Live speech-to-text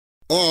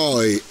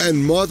Hoy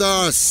en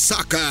Modo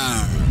Soccer.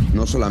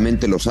 No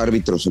solamente los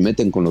árbitros se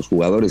meten con los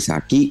jugadores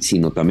aquí,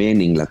 sino también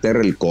en Inglaterra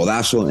el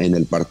codazo en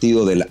el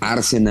partido del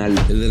Arsenal.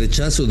 El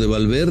derechazo de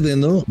Valverde,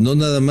 ¿no? No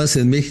nada más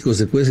en México,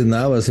 se cuecen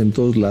habas en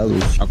todos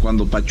lados. A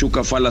cuando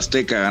Pachuca fue al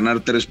Azteca a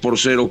ganar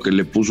 3-0, que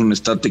le puso un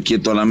estate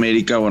quieto al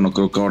América, bueno,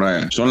 creo que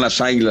ahora son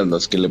las Águilas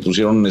las que le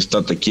pusieron un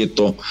estate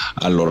quieto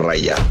a los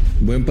Rayados.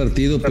 Buen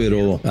partido,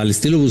 pero al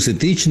estilo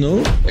Vucetich,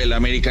 ¿no? El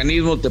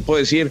americanismo, te puedo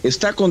decir,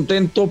 está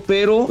contento,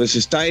 pero pues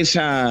está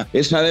esa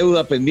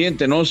deuda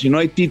pendiente, ¿no? Si no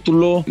hay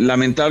título,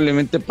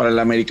 lamentablemente para el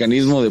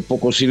americanismo de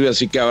poco sirve,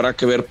 así que habrá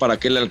que ver para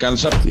qué le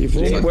alcanza. Sí,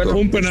 fue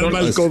un penal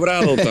mal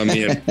cobrado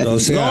también. O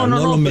sea, no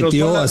lo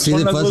metió así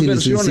de fácil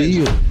y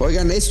sencillo.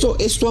 Oigan, esto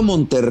a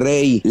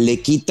Monterrey le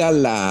quita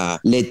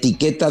la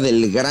etiqueta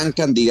del gran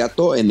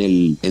candidato en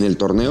el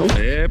torneo.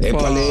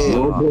 ¡Épale!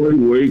 No,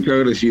 güey, qué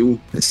agresivo.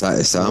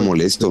 Estaba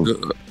molesto.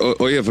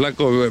 Oye,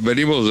 flaco,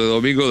 venimos de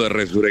domingo de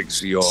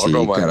resurrección. Sí,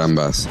 no,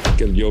 carambas.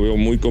 Que yo veo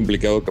muy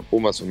complicado que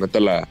Pumas someta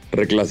la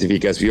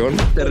reclasificación.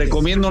 Te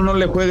recomiendo no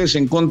le juegues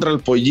en contra al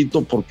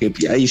Pollito porque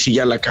ahí sí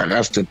ya la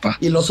cagaste, pa.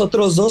 Y los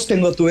otros dos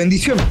tengo tu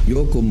bendición.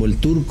 Yo, como el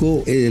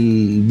turco,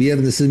 el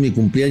viernes es mi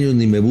cumpleaños,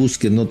 ni me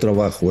busquen, no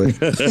trabajo,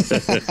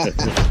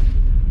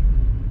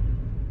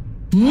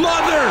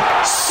 Mother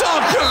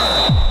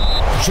Soccer.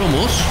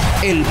 Somos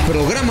el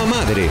programa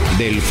madre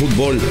del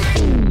fútbol.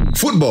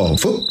 Football?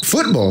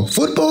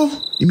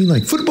 You mean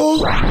like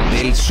football?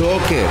 Del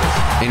soccer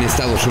en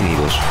Estados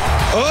Unidos.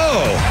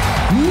 Oh,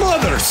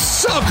 Mother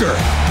Soccer.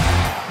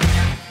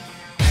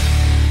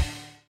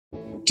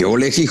 ¿Qué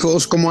ole,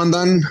 hijos? ¿Cómo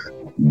andan?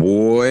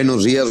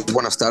 Buenos días,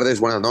 buenas tardes,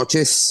 buenas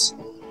noches.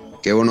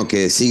 Qué bueno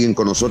que siguen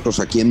con nosotros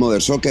aquí en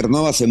Mother Soccer.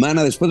 Nueva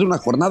semana, después de una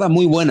jornada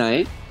muy buena,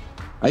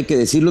 Hay que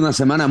decirle, una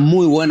semana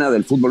muy buena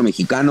del fútbol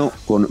mexicano,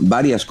 con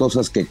varias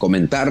cosas que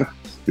comentar.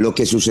 Lo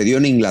que sucedió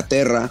en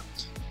Inglaterra,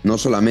 no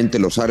solamente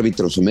los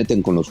árbitros se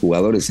meten con los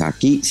jugadores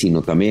aquí,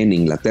 sino también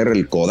en Inglaterra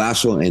el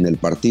codazo en el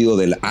partido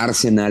del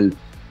Arsenal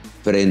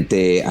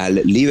frente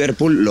al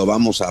Liverpool. Lo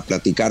vamos a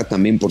platicar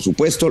también, por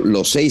supuesto.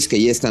 Los 6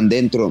 que ya están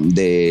dentro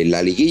de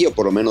la liguilla, o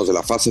por lo menos de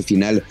la fase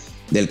final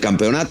del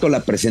campeonato.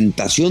 La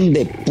presentación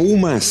de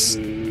Pumas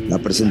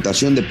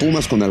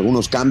con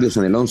algunos cambios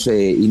en el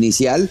 11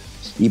 inicial.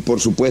 Y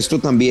por supuesto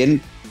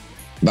también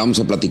vamos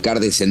a platicar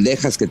de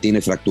Cendejas, que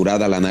tiene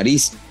fracturada la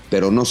nariz,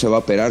 pero no se va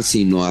a operar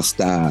sino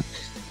hasta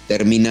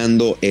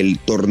terminando el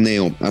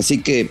torneo.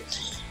 Así que,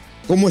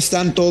 ¿cómo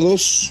están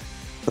todos?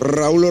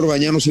 Raúl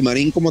Orbañanos y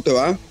Marín, ¿cómo te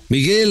va?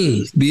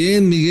 Miguel,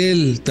 bien,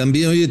 Miguel.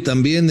 También, oye,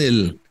 también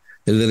el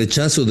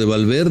derechazo de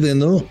Valverde,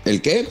 ¿no?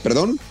 ¿El qué?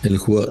 Perdón.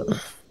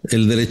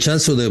 El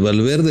derechazo de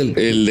Valverde.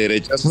 El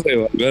derechazo de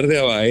Valverde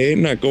a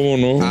Baena, ¿cómo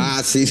no?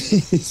 Ah, sí.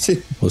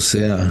 O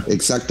sea.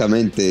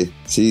 Exactamente,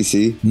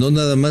 sí. No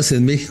nada más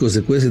en México,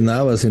 se cuecen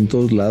habas en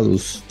todos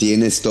lados.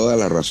 Tienes toda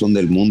la razón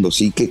del mundo,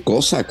 sí, qué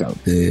cosa, cabrón.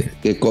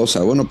 Qué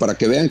cosa. Bueno, para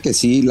que vean que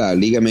sí, la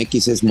Liga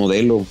MX es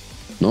modelo,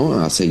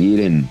 ¿no? A seguir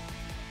en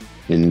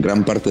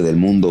gran parte del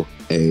mundo.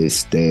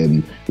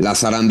 La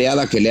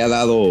zarandeada que le ha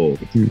dado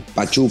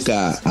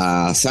Pachuca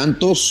a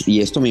Santos,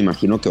 y esto me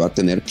imagino que va a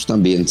tener pues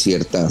también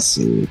ciertas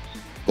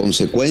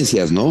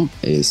consecuencias, ¿no?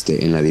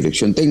 En la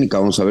dirección técnica.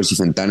 Vamos a ver si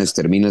Fentanes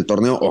termina el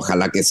torneo.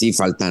 Ojalá que sí.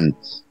 Faltan,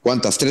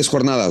 ¿cuántas? 3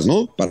 jornadas,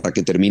 ¿no? Para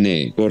que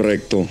termine.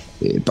 Correcto.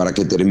 Para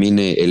que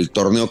termine el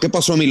torneo. ¿Qué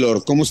pasó, mi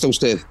lord? ¿Cómo está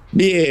usted?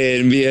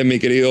 Bien, mi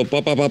querido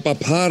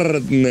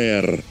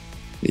partner.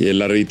 Y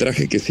el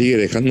arbitraje que sigue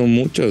dejando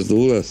muchas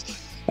dudas.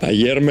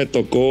 Ayer me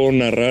tocó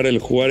narrar el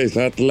Juárez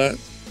Atlas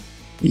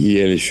y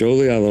el show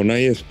de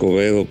Adonai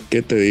Escobedo.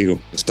 ¿Qué te digo?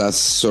 ¿Estás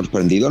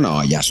sorprendido?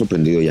 No, ya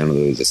sorprendido ya no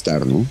debes de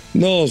estar, ¿no?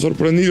 No,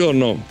 sorprendido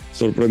no.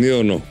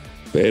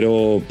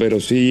 Pero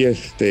sí,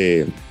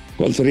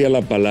 ¿cuál sería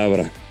la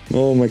palabra?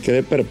 No, me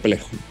quedé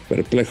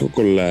perplejo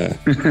con la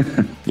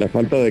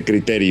falta de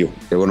criterio.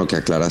 Qué bueno que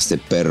aclaraste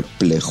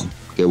perplejo.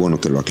 Qué bueno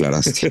que lo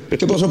aclaraste.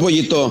 ¿Qué pasó,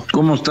 Pollito?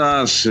 ¿Cómo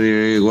estás,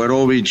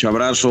 Güerovich?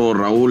 Abrazo,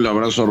 Raúl,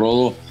 abrazo,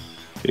 Rodo.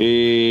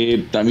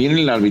 También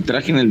el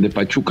arbitraje en el de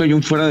Pachuca hay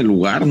un fuera de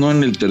lugar, ¿no?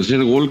 En el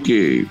tercer gol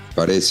que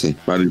pareciera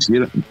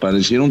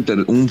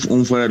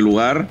un fuera de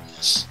lugar.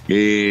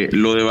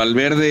 Lo de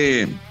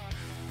Valverde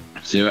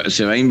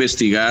se va a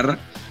investigar,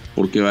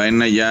 porque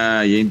Baena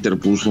ya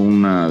interpuso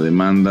una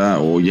demanda,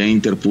 o ya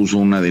interpuso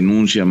una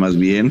denuncia más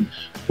bien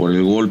por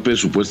el golpe.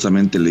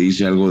 Supuestamente le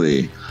dice algo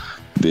de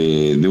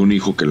un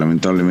hijo que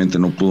lamentablemente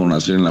no pudo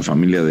nacer en la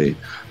familia de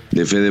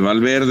Fede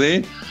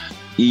Valverde.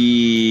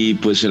 Y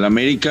pues el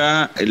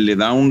América le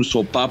da un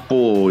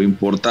sopapo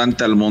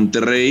importante al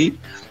Monterrey,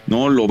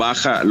 ¿no? Lo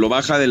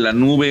baja de la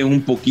nube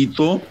un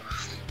poquito,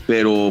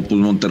 pero pues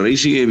Monterrey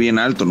sigue bien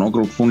alto, ¿no?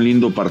 Creo que fue un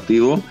lindo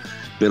partido,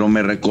 pero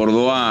me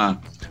recordó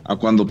a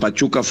cuando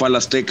Pachuca fue al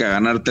Azteca a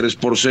ganar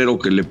 3-0,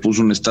 que le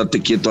puso un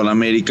estate quieto al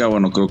América.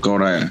 Bueno, creo que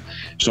ahora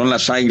son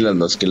las Águilas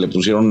las que le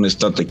pusieron un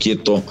estate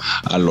quieto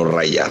a los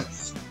Rayados.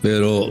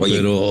 Pero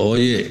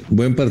oye,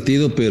 buen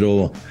partido,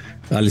 pero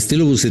Al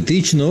estilo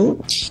Vucetich, ¿no?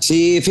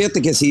 Sí,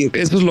 fíjate que sí.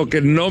 Eso es lo que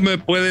no me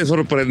puede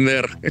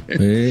sorprender.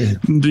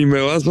 Ni me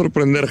va a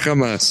sorprender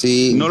jamás.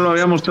 Sí. No lo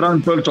había mostrado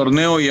en todo el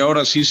torneo y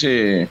ahora sí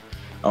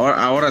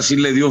ahora sí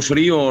le dio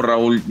frío,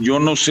 Raúl. Yo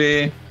no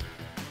sé,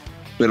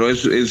 pero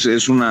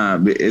es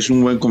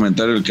un buen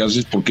comentario el que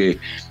haces, porque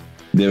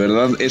de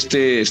verdad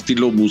este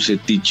estilo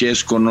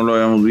bucetichesco no lo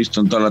habíamos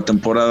visto en toda la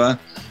temporada.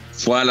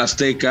 Fue al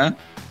Azteca,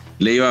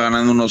 le iba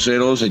ganando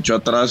 1-0, se echó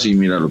atrás y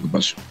mira lo que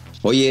pasó.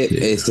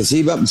 Oye,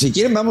 sí, si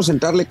quieren vamos a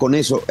entrarle con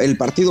eso. El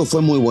partido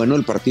fue muy bueno,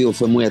 el partido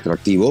fue muy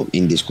atractivo,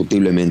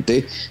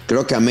 indiscutiblemente.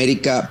 Creo que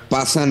América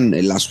pasan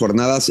las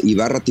jornadas y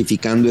va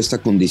ratificando esta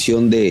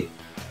condición de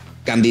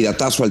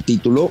candidatazo al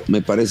título.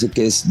 Me parece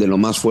que es de lo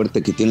más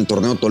fuerte que tiene el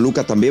torneo.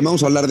 Toluca también,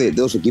 vamos a hablar de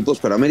dos equipos,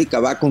 pero América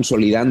va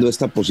consolidando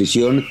esta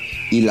posición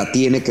y la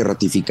tiene que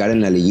ratificar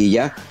en la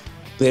liguilla.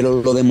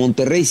 Pero lo de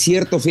Monterrey,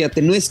 cierto,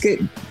 fíjate, no es que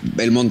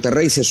el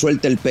Monterrey se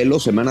suelte el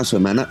pelo semana a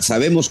semana.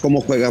 Sabemos cómo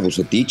juega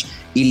Vucetich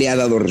y le ha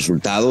dado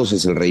resultados.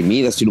 Es el Rey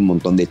Midas, tiene un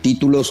montón de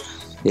títulos.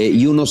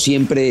 Y uno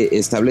siempre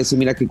establece,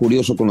 mira qué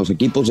curioso, con los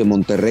equipos de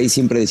Monterrey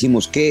siempre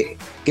decimos qué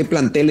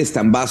planteles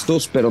tan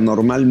vastos, pero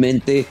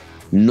normalmente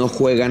no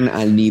juegan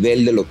al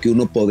nivel de lo que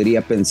uno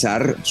podría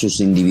pensar sus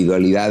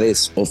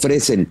individualidades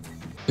ofrecen.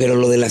 Pero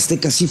lo del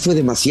Azteca sí fue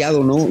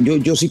demasiado, ¿no?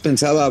 Yo sí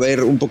pensaba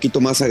ver un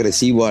poquito más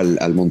agresivo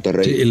al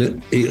Monterrey.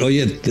 Sí,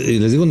 oye,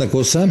 les digo una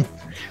cosa,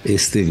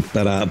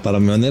 para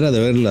mi manera de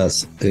ver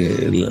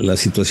la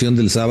situación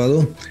del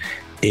sábado,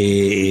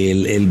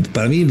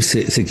 para mí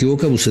se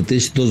equivoca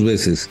Vucetich 2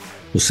 veces.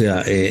 O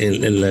sea,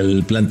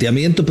 el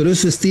planteamiento, pero es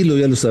su estilo,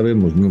 ya lo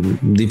sabemos,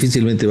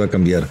 difícilmente va a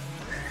cambiar.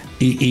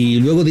 Y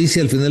luego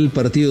dice al final del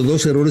partido,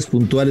 2 errores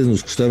puntuales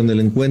nos costaron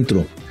el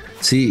encuentro.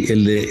 Sí,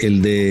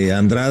 el de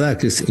Andrada,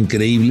 que es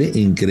increíble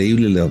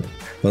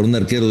para un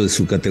arquero de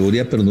su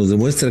categoría, pero nos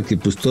demuestra que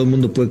pues todo el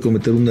mundo puede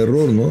cometer un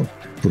error, ¿no?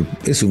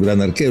 Porque es un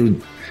gran arquero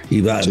y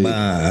va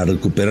a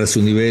recuperar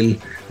su nivel,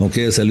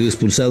 aunque haya salido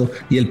expulsado.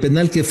 Y el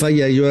penal que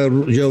falla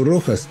Joao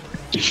Rojas.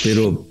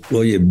 Pero,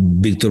 oye,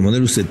 Víctor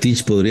Manuel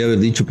Vucetich podría haber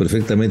dicho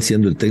perfectamente,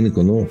 siendo el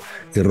técnico, no,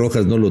 que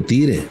Rojas no lo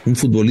tire. Un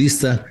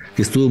futbolista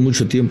que estuvo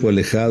mucho tiempo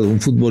alejado,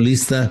 un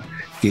futbolista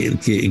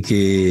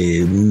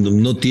que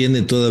no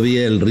tiene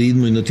todavía el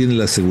ritmo y no tiene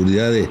la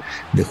seguridad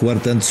de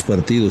jugar tantos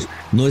partidos.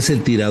 No es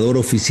el tirador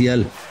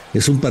oficial.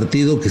 Es un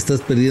partido que estás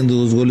perdiendo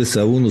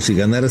 2-1. Si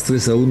ganaras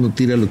 3-1,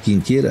 tíralo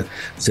quien quiera.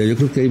 O sea, yo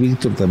creo que ahí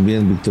Víctor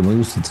Manuel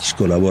Vucetich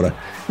colabora.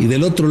 Y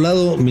del otro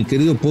lado, mi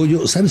querido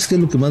Pollo, ¿sabes qué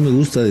es lo que más me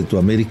gusta de tu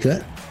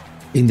América?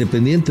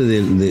 Independiente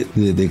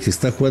de que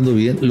está jugando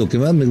bien, lo que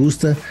más me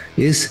gusta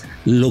es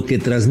lo que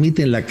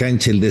transmite en la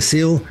cancha, el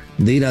deseo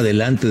de ir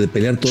adelante, de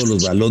pelear todos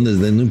los balones,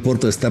 de no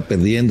importa, está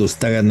perdiendo,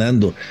 está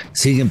ganando,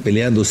 siguen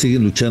peleando,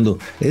 siguen luchando.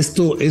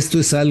 Esto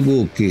es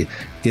algo que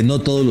no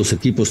todos los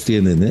equipos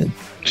tienen, ¿eh?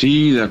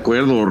 Sí, de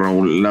acuerdo,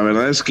 Raúl. La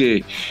verdad es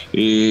que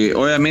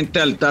obviamente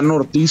al Tano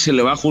Ortiz se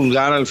le va a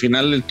juzgar al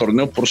final del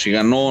torneo por si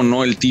ganó o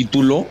no el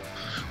título,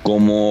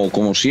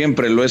 como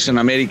siempre lo es en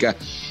América.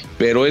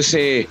 Pero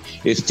ese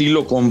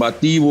estilo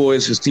combativo,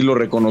 ese estilo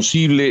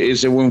reconocible,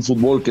 ese buen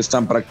fútbol que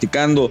están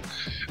practicando,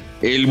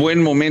 el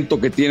buen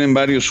momento que tienen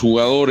varios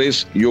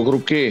jugadores, yo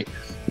creo que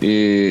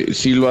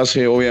sí lo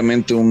hace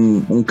obviamente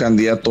un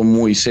candidato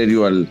muy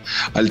serio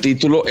al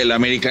título. El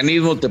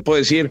americanismo, te puedo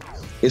decir,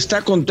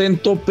 está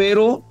contento,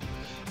 pero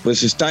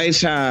pues está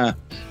esa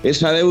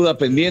deuda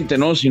pendiente,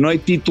 ¿no? Si no hay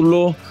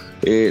título,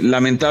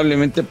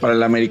 lamentablemente para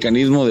el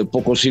americanismo de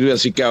poco sirve,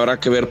 así que habrá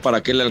que ver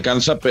para qué le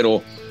alcanza,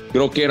 pero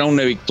creo que era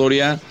una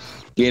victoria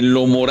que en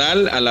lo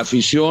moral a la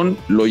afición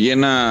lo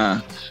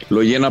llena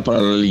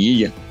para la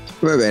liguilla.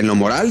 En lo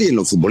moral y en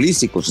lo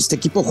futbolístico. Este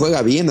equipo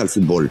juega bien al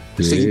fútbol.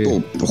 Este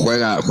equipo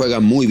juega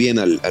muy bien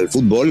al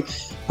fútbol.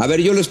 A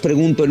ver, yo les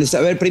pregunto,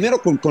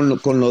 primero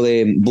con lo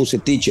de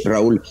Vucetich,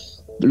 Raúl.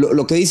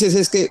 Lo que dices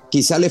es que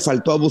quizá le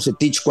faltó a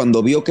Vucetich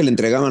cuando vio que le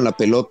entregaban la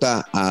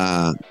pelota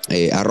a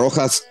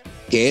Rojas,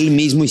 que él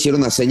mismo hiciera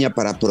una seña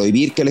para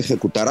prohibir que él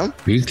ejecutara.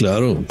 Sí,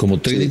 claro. Como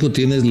técnico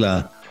tienes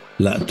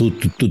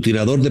tu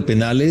tirador de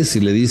penales y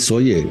le dices,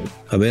 oye,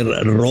 a ver,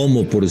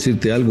 Romo, por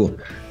decirte algo,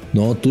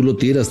 no, tú lo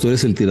tiras, tú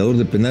eres el tirador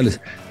de penales.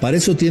 Para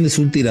eso tienes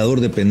un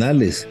tirador de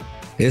penales.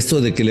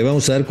 Esto de que le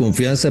vamos a dar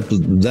confianza, pues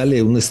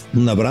dale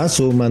un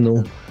abrazo,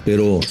 mano.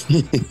 Pero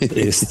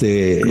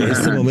este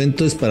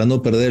momento es para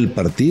no perder el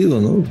partido,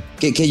 ¿no?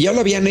 Que ya lo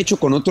habían hecho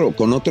con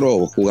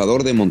otro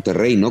jugador de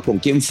Monterrey, ¿no? ¿Con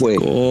quién fue?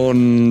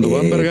 Con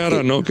Duván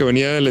Vergara, ¿no? Que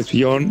venía de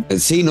lesión.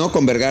 Sí, ¿no?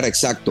 Con Vergara,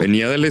 exacto.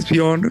 Venía de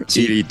lesión,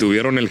 sí. y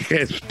tuvieron el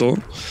gesto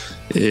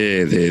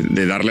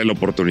de darle la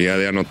oportunidad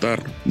de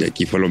anotar. Y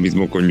aquí fue lo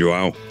mismo con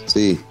Joao.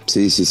 Sí,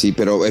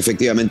 pero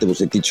efectivamente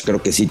Vucetich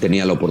creo que sí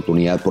tenía la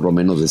oportunidad por lo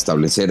menos de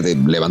establecer, de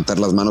levantar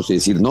las manos y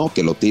decir no,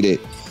 que lo tire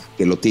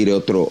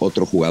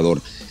otro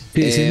jugador.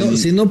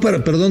 Sí,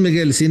 perdón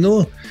Miguel, si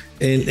no,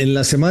 en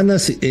las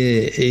semanas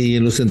y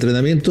en los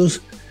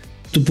entrenamientos,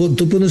 tú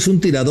pones un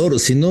tirador,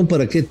 si no,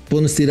 ¿para qué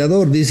pones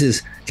tirador?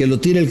 Dices que lo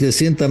tire el que se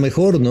sienta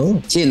mejor,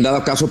 ¿no? Sí, en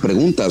dado caso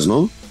preguntas,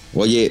 ¿no?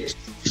 Oye,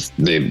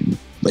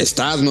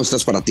 no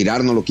estás para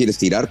tirar, no lo quieres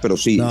tirar, pero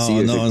sí, No,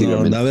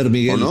 efectivamente. no. A ver,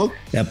 Miguel, no?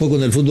 ¿A poco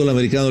en el fútbol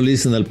americano le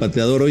dicen al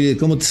pateador, oye,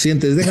 ¿cómo te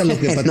sientes? Déjalo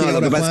que patee? No,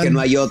 lo que pasa es que no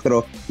hay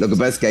otro. Lo que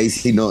pasa es que ahí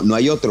sí no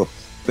hay otro.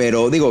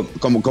 Pero digo,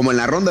 como en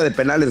la ronda de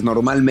penales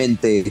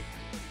normalmente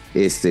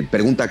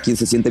pregunta a quién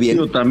se siente bien.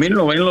 Pero también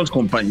lo ven los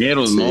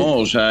compañeros, sí, ¿no?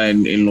 O sea,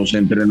 en los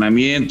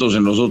entrenamientos,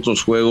 en los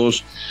otros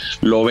juegos,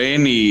 lo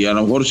ven y a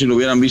lo mejor si lo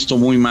hubieran visto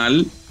muy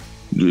mal,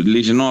 le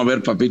dicen, no, a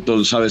ver,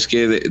 papito, ¿sabes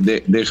qué?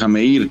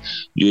 Déjame ir.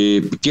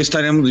 ¿Qué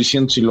estaríamos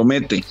diciendo si lo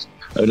mete?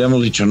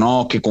 Habríamos dicho,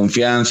 no, qué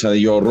confianza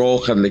de Joe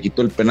Rojas, le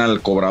quitó el penal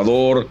al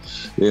cobrador.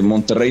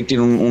 Monterrey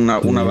tiene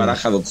una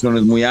baraja de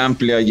opciones muy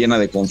amplia, llena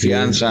de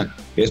confianza.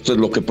 Esto es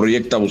lo que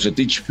proyecta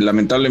Vucetich.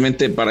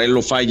 Lamentablemente para él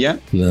lo falla,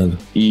 claro.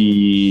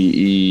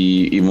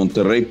 y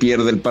Monterrey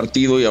pierde el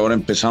partido y ahora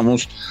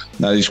empezamos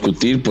a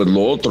discutir pues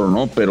lo otro,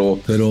 ¿no? Pero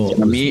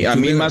a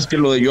mí más que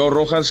lo de Joe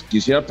Rojas,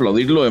 quisiera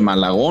aplaudir lo de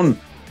Malagón,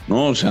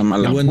 ¿no? O sea,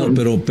 Malagón.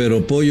 Bueno,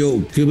 pero Pollo,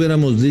 ¿qué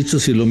hubiéramos dicho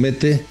si lo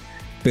mete?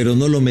 Pero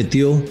no lo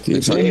metió.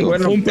 Sí,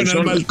 bueno, fue un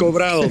penal mal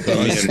cobrado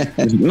también.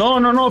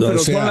 No,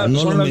 pero o sea,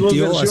 son las dos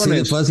versiones. Así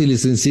de fácil y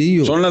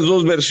sencillo. Son las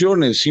dos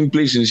versiones,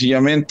 simple y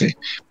sencillamente.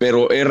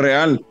 Pero es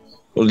real.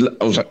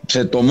 O sea,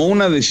 se tomó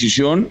una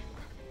decisión,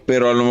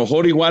 pero a lo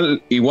mejor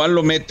igual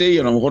lo mete y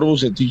a lo mejor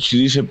Vucetich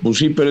dice, pues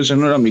sí, pero ese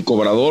no era mi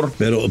cobrador.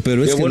 Pero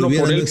es que bueno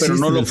por él, pero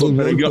no lo fue.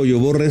 Pollo,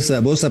 borra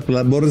esa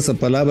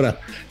palabra.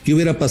 ¿Qué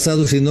hubiera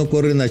pasado si no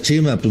corren a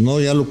Chima? Pues no,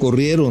 ya lo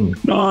corrieron.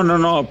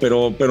 No,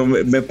 pero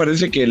me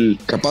parece que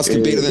capaz que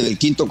pierden el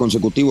quinto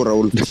consecutivo,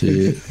 Raúl.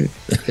 Sí.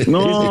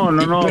 No,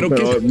 pero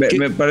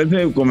me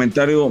parece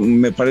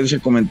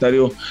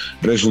comentario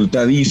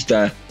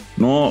resultadista.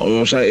 No,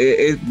 o sea,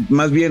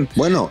 más bien,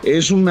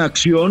 es una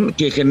acción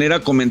que genera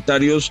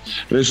comentarios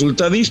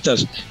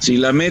resultadistas. Si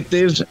la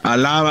metes,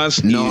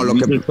 alabas lo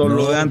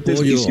de antes,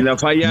 Pollo, y si la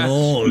falla,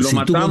 lo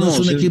matamos.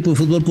 Tú un equipo de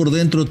fútbol por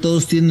dentro,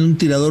 todos tienen un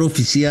tirador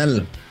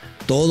oficial.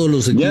 Todos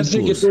los equipos. Ya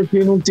sé que todos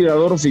tienen un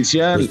tirador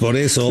oficial. Pues por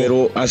eso.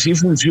 Pero así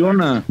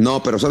funciona.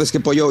 No, pero ¿sabes qué,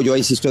 Pollo? Yo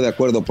ahí sí estoy de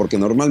acuerdo, porque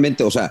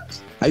normalmente, o sea,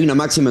 hay una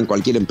máxima en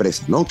cualquier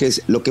empresa, ¿no? Que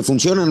es lo que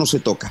funciona no se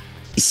toca.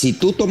 Si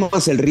tú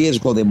tomas el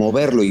riesgo de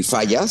moverlo y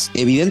fallas,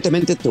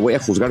 evidentemente te voy a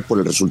juzgar por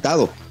el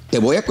resultado. Te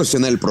voy a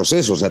cuestionar el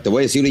proceso, o sea, te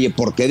voy a decir, oye,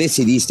 ¿por qué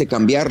decidiste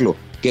cambiarlo?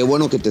 Qué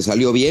bueno que te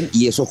salió bien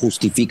y eso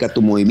justifica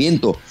tu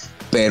movimiento.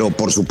 Pero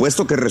por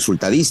supuesto que es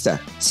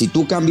resultadista. Si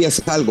tú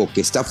cambias algo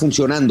que está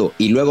funcionando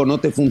y luego no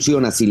te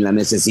funciona sin la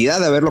necesidad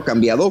de haberlo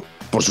cambiado,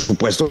 por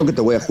supuesto que te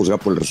voy a juzgar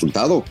por el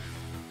resultado.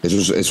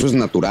 Eso es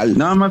natural.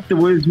 Nada más te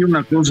voy a decir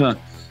una cosa.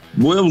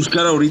 Voy a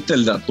buscar ahorita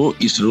el dato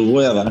y se los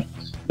voy a dar.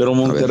 Pero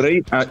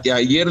Monterrey,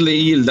 ayer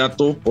leí el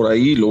dato por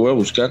ahí, lo voy a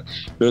buscar,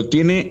 pero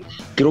tiene,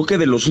 creo que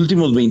de los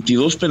últimos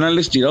 22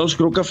 penales tirados,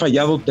 creo que ha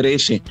fallado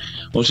 13.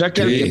 O sea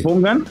que al que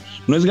pongan,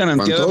 no es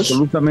garantía de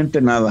absolutamente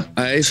nada.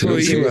 A eso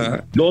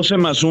iba. 12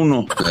 más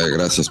 1.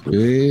 Gracias.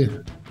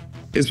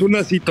 Es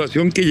una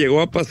situación que llegó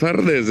a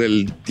pasar desde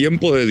el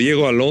tiempo de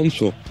Diego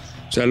Alonso.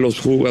 O sea, los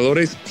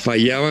jugadores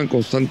fallaban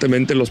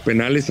constantemente los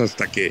penales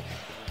hasta que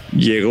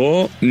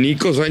llegó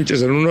Nico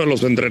Sánchez en uno de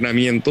los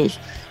entrenamientos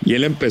y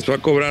él empezó a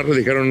cobrar, le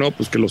dijeron no,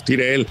 pues que los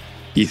tire él,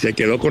 y se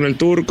quedó con el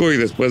turco y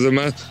después de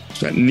más, o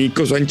sea,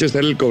 Nico Sánchez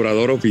era el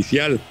cobrador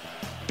oficial,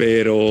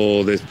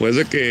 pero después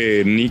de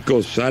que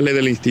Nico sale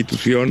de la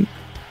institución,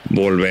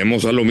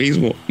 volvemos a lo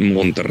mismo.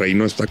 Monterrey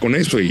no está con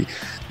eso y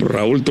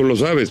Raúl, tú lo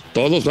sabes,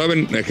 todos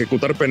saben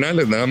ejecutar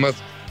penales, nada más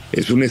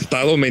es un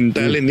estado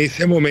mental en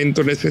ese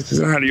momento, en ese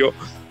escenario,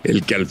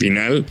 el que al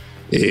final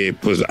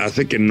pues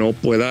hace que no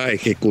pueda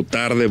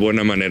ejecutar de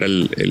buena manera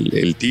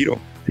el tiro.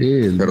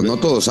 Sí, pero no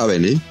todos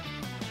saben, ¿eh?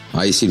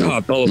 Ahí sí no.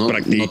 No, todos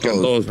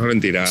practican, todos saben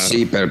tirar.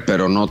 Sí,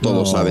 pero no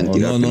todos saben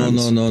tirar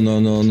penales.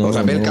 No. O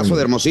sea, ve el caso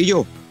de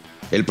Hermosillo.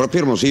 El propio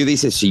Hermosillo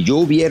dice, si yo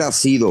hubiera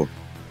sido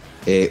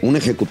un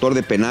ejecutor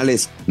de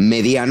penales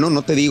mediano,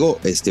 no te digo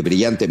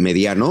brillante,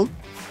 mediano,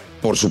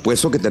 por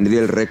supuesto que tendría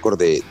el récord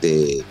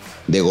de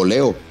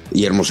goleo.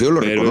 Y Hermosillo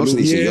lo reconoce,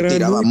 dice, yo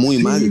tiraba muy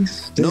mal.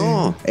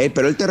 No,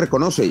 pero él te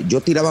reconoce, yo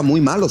tiraba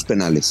muy mal los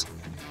penales.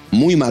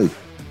 Muy mal.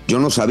 Yo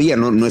no sabía,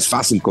 no es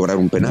fácil cobrar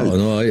un penal.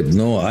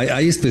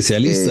 Hay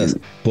especialistas.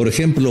 Por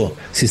ejemplo,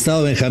 si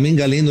estaba Benjamín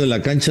Galindo en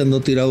la cancha,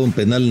 no tiraba un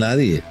penal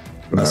nadie.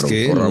 Claro,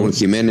 por Raúl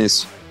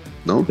Jiménez,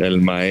 ¿no?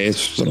 El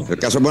maestro.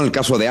 El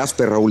caso de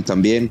Aspe, Raúl,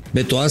 también.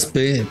 Beto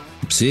Aspe,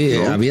 sí,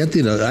 ¿no? Había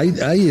tirado. Hay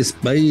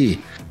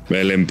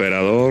el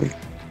emperador.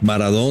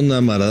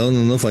 Maradona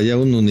no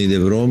fallaba uno ni de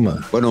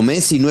broma. Bueno,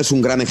 Messi no es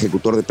un gran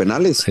ejecutor de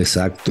penales.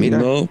 Exacto.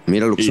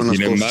 Mira lo que son las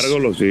cosas. Sin embargo,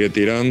 lo sigue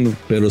tirando.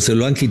 Pero se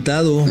lo han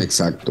quitado.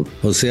 Exacto.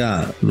 O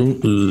sea,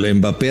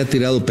 Mbappé ha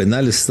tirado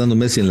penales estando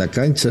Messi en la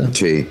cancha.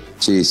 Sí,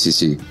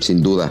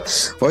 sin duda.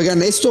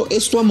 Oigan, esto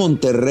a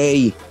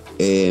Monterrey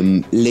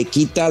le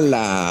quita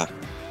la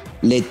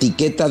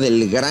etiqueta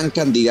del gran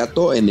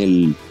candidato en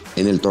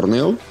el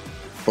torneo.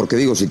 Porque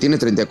digo, si tiene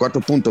 34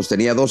 puntos,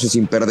 tenía 12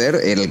 sin perder,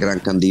 era el gran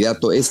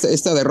candidato.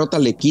 Esta derrota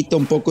le quita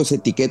un poco esa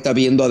etiqueta,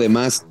 viendo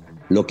además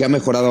lo que ha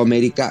mejorado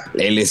América,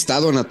 el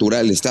estado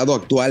natural, el estado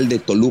actual de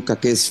Toluca,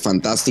 que es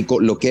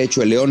fantástico, lo que ha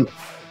hecho el León.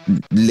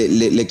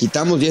 ¿Le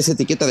quitamos ya esa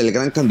etiqueta del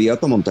gran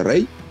candidato a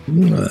Monterrey?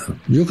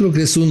 Yo creo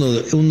que es uno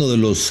de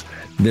los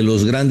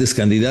grandes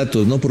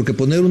candidatos, ¿no? Porque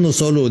poner uno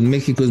solo en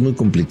México es muy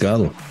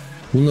complicado.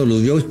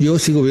 Yo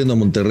sigo viendo a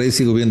Monterrey,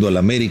 sigo viendo al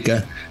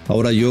América.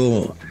 Ahora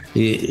yo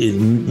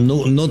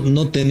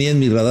no tenía en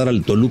mi radar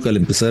al Toluca al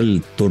empezar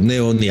el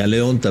torneo, ni a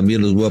León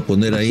también los voy a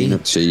poner ahí.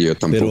 Sí, yo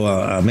tampoco. Pero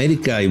a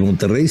América y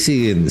Monterrey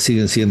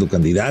siguen siendo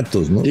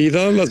candidatos, ¿no? Y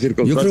dadas las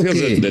circunstancias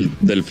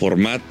del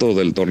formato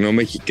del torneo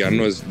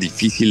mexicano, es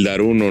difícil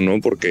dar uno,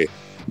 ¿no? Porque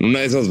en una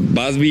de esas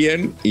vas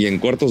bien y en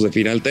cuartos de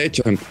final te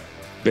echan.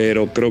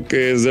 Pero creo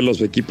que es de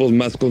los equipos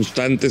más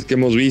constantes que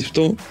hemos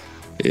visto.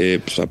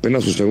 Pues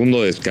apenas su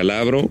segundo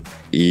descalabro.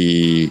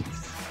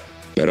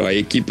 Pero hay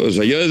equipos, o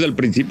sea, yo desde el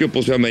principio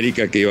puse a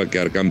América que iba a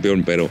quedar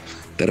campeón, pero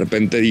de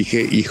repente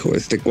dije, hijo,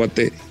 este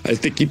cuate, a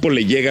este equipo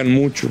le llegan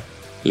mucho,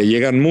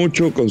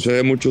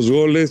 concede muchos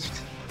goles.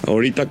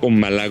 Ahorita con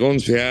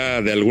Malagón se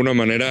ha de alguna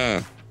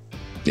manera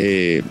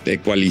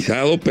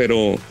ecualizado,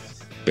 pero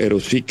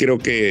sí creo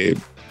que,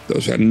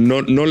 o sea,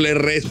 no le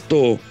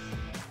resto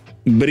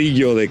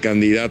brillo de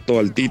candidato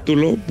al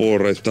título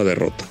por esta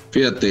derrota.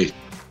 Fíjate,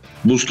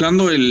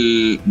 buscando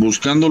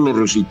los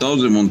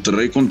resultados de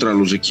Monterrey contra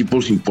los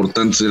equipos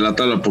importantes de la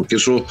tabla, porque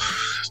eso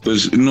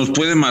pues nos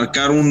puede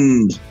marcar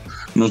una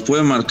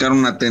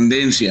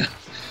tendencia.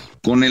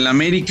 Con el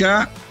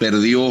América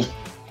perdió,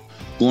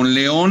 con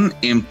León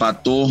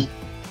empató,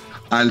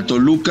 al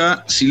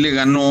Toluca sí le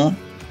ganó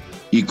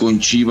y con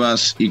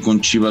Chivas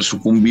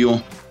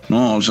sucumbió,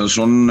 ¿no? O sea,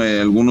 son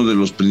algunos de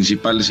los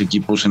principales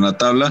equipos en la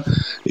tabla,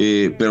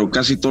 pero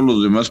casi todos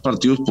los demás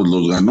partidos pues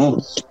los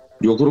ganó.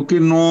 Yo creo que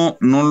no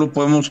lo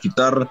podemos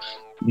quitar.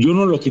 Yo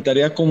no lo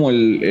quitaría como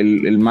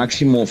el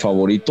máximo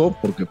favorito,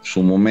 porque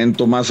su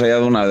momento, más allá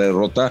de una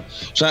derrota,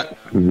 o sea,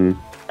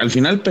 al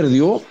final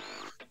perdió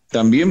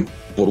también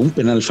por un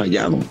penal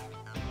fallado.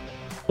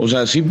 O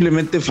sea,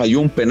 simplemente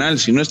falló un penal.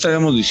 Si no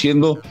estaríamos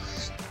diciendo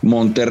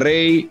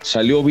Monterrey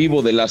salió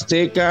vivo del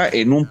Azteca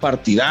en un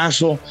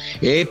partidazo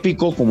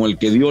épico como el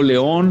que dio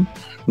León,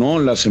 ¿no?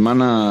 La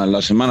semana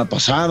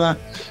pasada,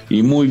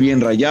 y muy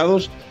bien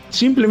Rayados.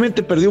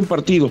 Simplemente perdió un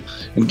partido.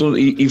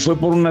 Entonces, y fue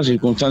por una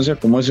circunstancia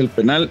como es el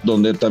penal,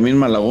 donde también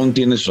Malagón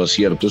tiene su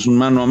acierto. Es un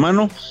mano a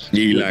mano.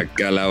 Y la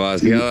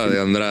calabaceada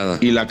de Andrada.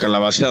 Y la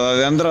calabaceada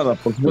de Andrada.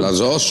 Porque las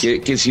dos.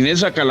 Que sin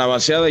esa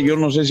calabaceada yo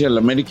no sé si el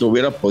América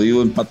hubiera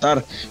podido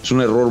empatar. Es un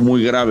error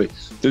muy grave.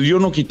 Entonces yo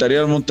no quitaría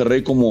al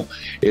Monterrey como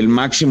el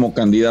máximo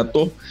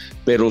candidato,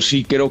 pero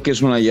sí creo que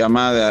es una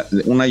llamada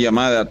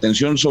de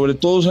atención. Sobre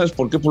todo, ¿sabes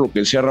por qué? Por lo que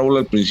decía Raúl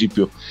al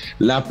principio.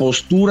 La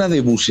postura de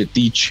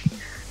Vucetich,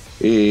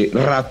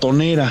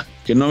 ratonera,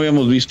 que no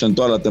habíamos visto en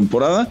toda la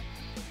temporada,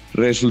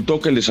 resultó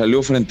que le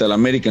salió frente al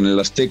América en el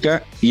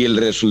Azteca y el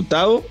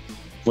resultado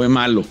fue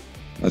malo.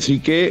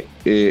 Así que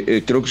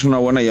creo que es una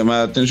buena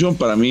llamada de atención.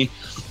 Para mí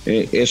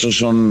esos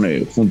son,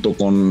 junto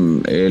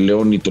con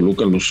León y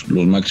Toluca, los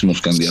máximos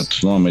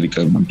candidatos, ¿no?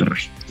 América y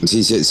Monterrey.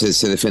 Sí,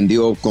 se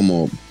defendió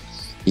como,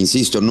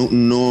 insisto,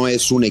 no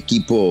es un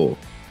equipo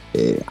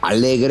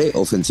alegre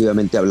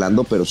ofensivamente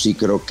hablando, pero sí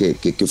creo que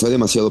fue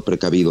demasiado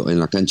precavido en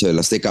la cancha del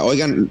Azteca.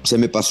 Oigan, se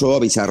me pasó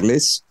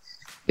avisarles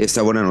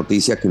esta buena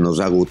noticia que nos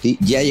da Guti.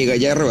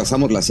 Ya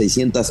rebasamos las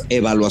 600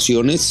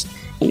 evaluaciones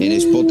en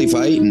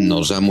Spotify.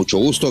 Nos da mucho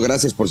gusto.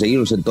 Gracias por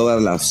seguirnos en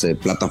todas las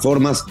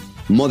plataformas.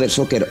 Mother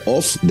Soccer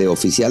Off, de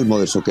oficial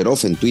Mother Soccer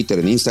Off, en Twitter,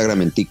 en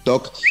Instagram, en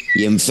TikTok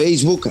y en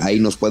Facebook. Ahí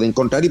nos puede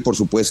encontrar, y por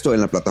supuesto en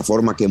la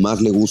plataforma que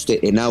más le guste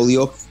en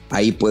audio.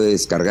 Ahí puede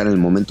descargar en el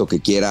momento que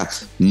quiera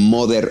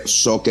Mother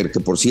Soccer, que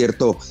por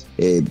cierto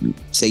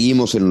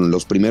seguimos en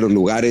los primeros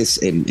lugares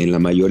en la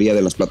mayoría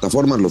de las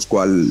plataformas,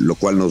 lo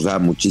cual nos da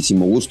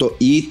muchísimo gusto.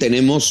 Y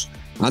tenemos,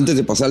 antes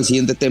de pasar al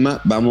siguiente tema,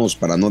 vamos,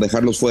 para no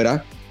dejarlos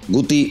fuera,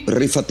 Guti,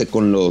 rífate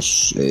con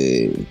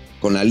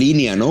con la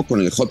línea, ¿no? Con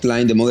el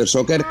hotline de Mother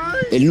Soccer.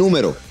 El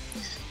número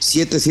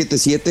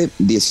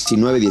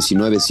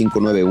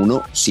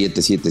 777-1919-591,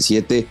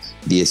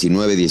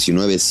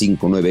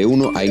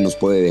 777-1919-591. Ahí nos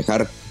puede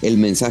dejar el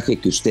mensaje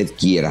que usted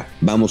quiera.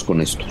 Vamos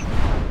con esto.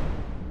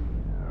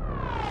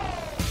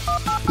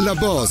 La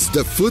voz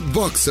de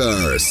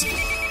Footboxers.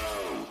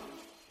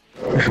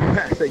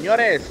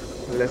 Señores,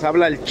 les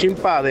habla el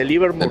Chimpa de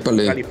Livermore,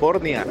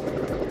 California.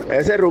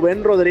 Ese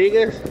Rubén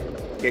Rodríguez,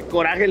 qué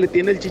coraje le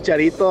tiene el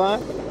Chicharito, ¿ah?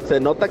 Se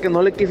nota que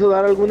no le quiso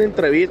dar alguna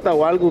entrevista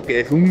o algo,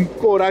 que es un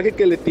coraje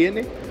que le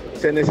tiene.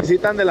 Se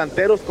necesitan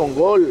delanteros con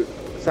gol.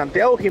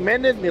 Santiago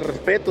Jiménez, mis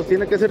respetos,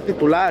 tiene que ser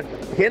titular.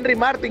 Henry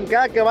Martin,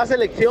 cada que va a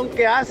selección,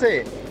 ¿qué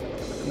hace?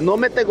 No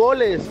mete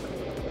goles.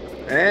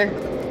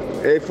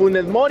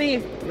 Funes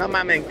Mori, no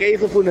mames, ¿qué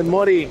hizo Funes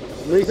Mori?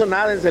 No hizo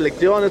nada en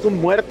selección, es un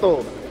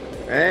muerto.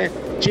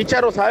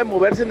 Chícharo sabe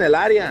moverse en el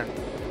área,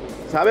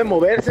 sabe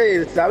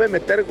moverse, sabe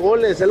meter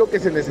goles, es lo que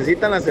se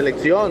necesita en la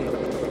selección.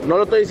 No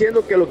lo estoy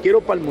diciendo que lo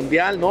quiero para el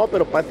Mundial, no,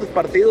 pero para estos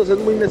partidos es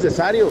muy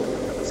necesario,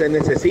 se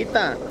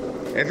necesita.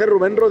 Ese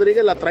Rubén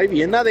Rodríguez la trae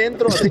bien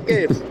adentro, así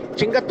que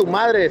chinga tu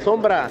madre,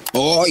 sombra.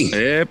 ¡Ay!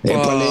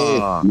 ¡Épale!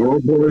 No,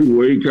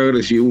 güey, qué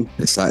agresivo.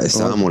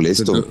 Estaba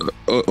molesto.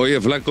 Oye,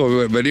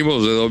 flaco,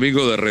 venimos de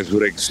domingo de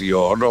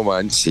resurrección, no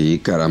manches. Sí,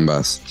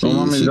 carambas. No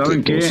mames,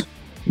 ¿saben qué?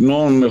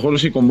 No, mejor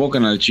si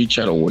convocan al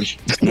Chícharo, güey.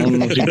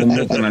 No, si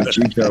convocan al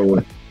Chícharo,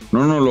 güey.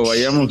 No nos lo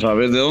vayamos a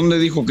ver. ¿De dónde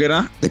dijo que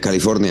era? De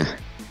California.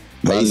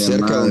 Ahí Vale,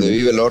 cerca madre. donde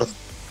vive Lord.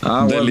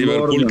 De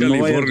Liverpool,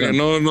 California.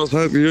 No, No,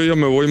 sabes, yo ya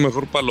me voy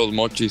mejor para los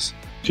mochis.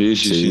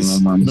 Sí, no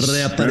mames.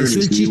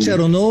 ¿Reapareció el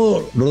Chícharo,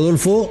 no,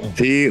 Rodolfo?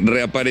 Sí,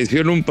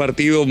 reapareció en un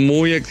partido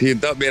muy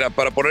accidentado. Mira,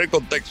 para poner el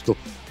contexto,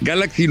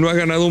 Galaxy no ha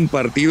ganado un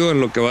partido en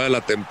lo que va de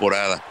la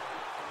temporada.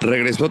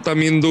 Regresó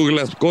también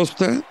Douglas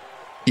Costa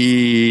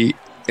y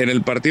en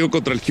el partido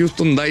contra el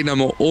Houston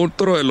Dynamo,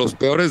 otro de los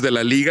peores de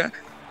la liga,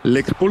 le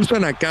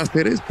expulsan a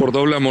Cáceres por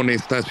doble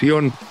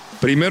amonestación.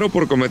 Primero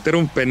por cometer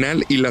un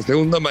penal y la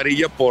segunda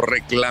amarilla por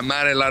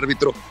reclamar al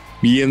árbitro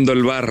viendo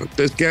el VAR.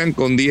 Entonces quedan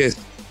con 10.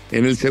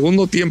 En el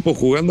segundo tiempo,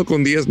 jugando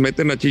con 10,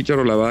 meten a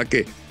Chícharo, la verdad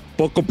que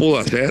poco pudo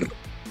hacer.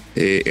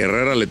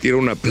 Herrera le tira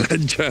una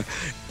plancha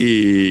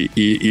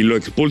y lo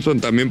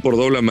expulsan también por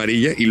doble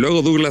amarilla. Y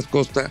luego Douglas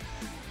Costa,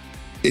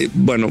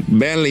 bueno,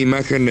 vean la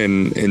imagen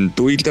en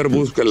Twitter,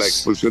 busca la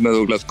expulsión de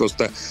Douglas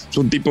Costa. Es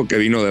un tipo que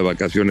vino de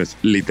vacaciones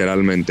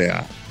literalmente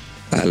a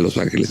Los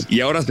Ángeles.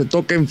 Y ahora se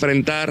toca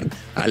enfrentar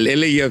al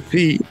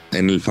LAFC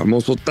en el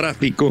famoso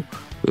tráfico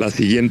la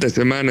siguiente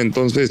semana.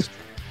 Entonces,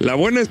 la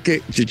buena es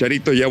que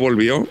Chicharito ya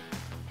volvió.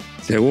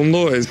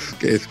 Segundo es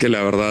que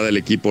la verdad el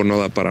equipo no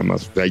da para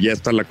más. O sea, ya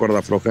está la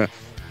cuerda floja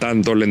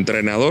tanto el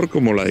entrenador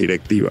como la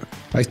directiva.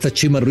 Ahí está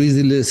Chima Ruiz,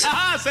 diles.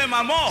 ¡Ah, se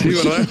mamó! Sí,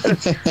 ¿verdad?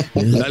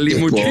 La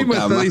limuchima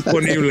está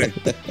disponible.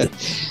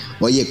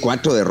 Oye,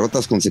 4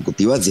 derrotas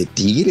consecutivas de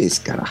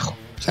Tigres, carajo.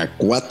 O sea,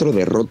 4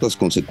 derrotas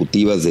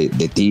consecutivas de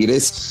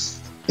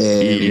Tigres.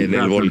 Y en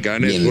el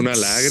Volcán es una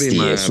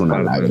lágrima. Sí, es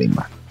una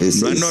lágrima.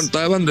 No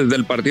anotaban desde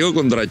el partido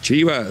contra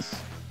Chivas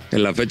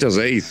en la fecha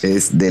 6.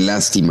 Es de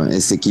lástima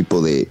ese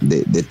equipo de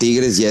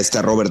Tigres. Ya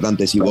está Robert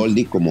Dante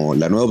Siboldi como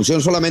la nueva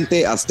opción,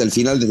 solamente hasta el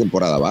final de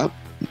temporada, ¿va?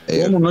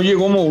 ¿Cómo? ¿No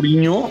llegó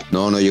Mourinho?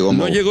 No llegó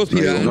No llegó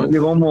Zidane. No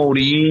llegó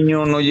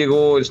Mourinho, no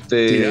llegó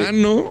Zidane,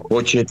 ¿no?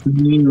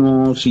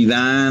 Pochettino,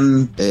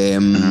 Zidane. A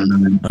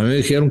mí me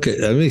dijeron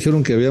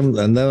que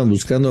andaban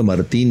buscando a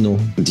Martino.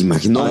 ¿Te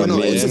imaginas?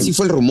 Bueno, ese sí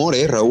fue el rumor,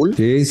 Raúl.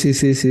 Sí.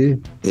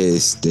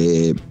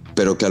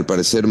 Pero que al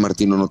parecer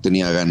Martino no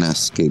tenía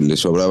ganas, que le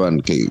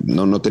sobraban, que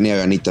no tenía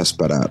ganitas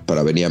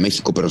para venir a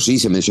México, pero sí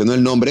se mencionó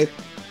el nombre.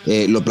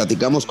 Lo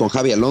platicamos con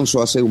Javi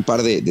Alonso hace un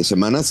par de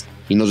semanas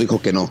y nos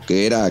dijo que no,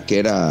 que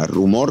era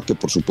rumor, que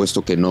por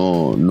supuesto que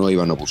no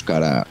iban a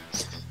buscar a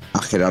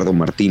Gerardo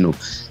Martino.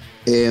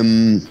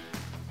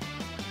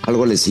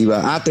 Algo les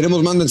iba...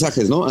 tenemos más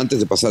mensajes, ¿no? Antes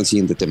de pasar al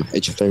siguiente tema.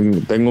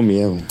 Tengo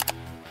miedo.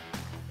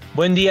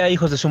 Buen día,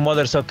 hijos de su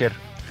Mother Soccer.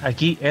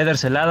 Aquí Eder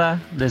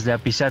Celada desde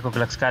Apizaco,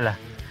 Tlaxcala.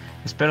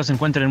 Espero se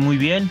encuentren muy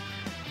bien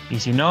y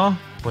si no,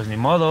 pues ni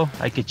modo,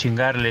 hay que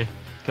chingarle.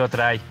 ¿Qué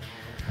otra hay?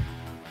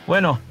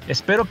 Bueno,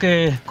 espero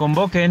que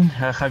convoquen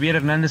a Javier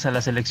Hernández a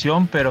la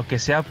selección, pero que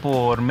sea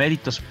por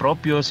méritos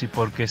propios y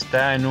porque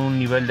está en un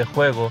nivel de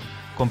juego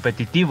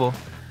competitivo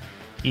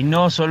y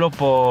no solo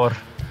por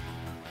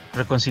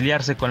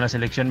reconciliarse con la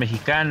selección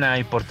mexicana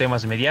y por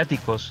temas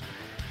mediáticos.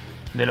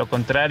 De lo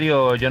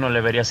contrario, yo no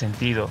le vería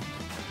sentido.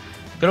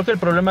 Creo que el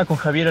problema con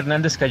Javier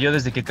Hernández cayó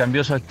desde que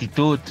cambió su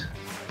actitud,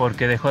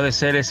 porque dejó de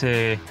ser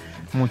ese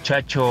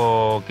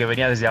muchacho que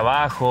venía desde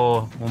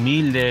abajo,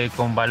 humilde,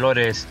 con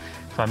valores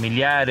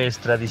familiares,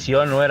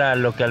 tradición, no era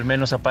lo que al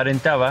menos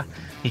aparentaba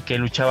y que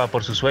luchaba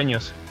por sus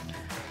sueños.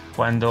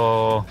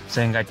 Cuando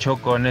se enganchó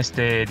con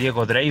este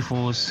Diego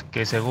Dreyfus,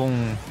 que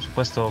según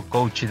supuesto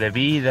coach de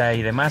vida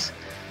y demás,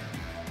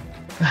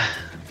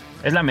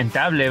 es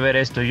lamentable ver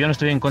esto. Yo no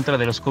estoy en contra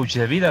de los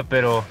coaches de vida,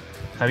 pero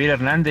Javier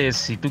Hernández,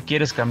 si tú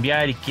quieres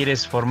cambiar y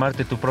quieres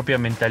formarte tu propia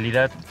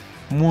mentalidad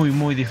muy,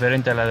 muy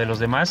diferente a la de los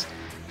demás,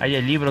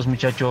 hay libros,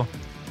 muchacho.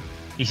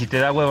 Y si te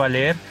da hueva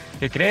leer,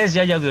 ¿qué crees?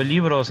 Ya hay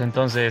audiolibros,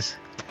 entonces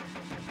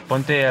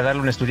ponte a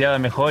darle una estudiada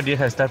mejor y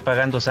deja de estar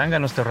pagando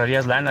zánganos, te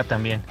ahorrarías lana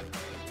también.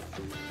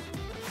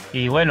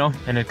 Y bueno,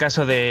 en el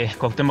caso de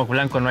Cuauhtémoc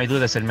Blanco no hay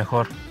duda, es el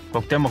mejor.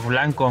 Cuauhtémoc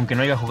Blanco, aunque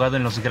no haya jugado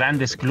en los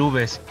grandes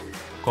clubes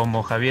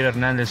como Javier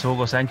Hernández o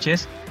Hugo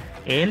Sánchez,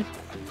 él,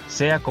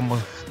 sea como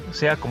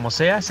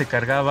sea, se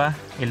cargaba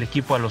el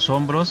equipo a los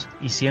hombros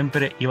y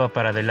siempre iba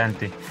para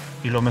adelante.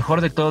 Y lo mejor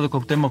de todo de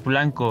Cuauhtémoc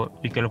Blanco,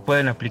 y que lo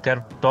pueden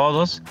aplicar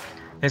todos,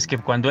 es que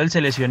cuando él se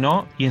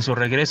lesionó y en su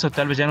regreso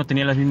tal vez ya no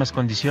tenía las mismas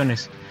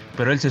condiciones,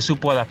 pero él se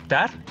supo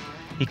adaptar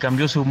y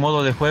cambió su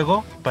modo de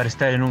juego para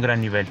estar en un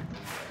gran nivel.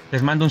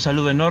 Les mando un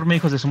saludo enorme,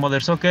 hijos de su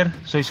Mother Soccer,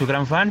 soy su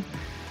gran fan,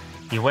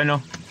 y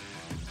bueno,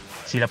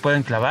 si la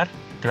pueden clavar,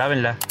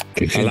 clávenla.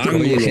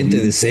 Gente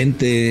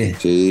decente.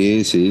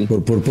 Sí.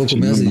 Por poco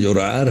me hace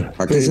llorar.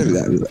 ¿A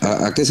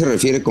qué se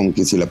refiere con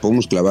que si la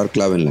podemos clavar,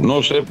 clávenla?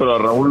 No sé, pero a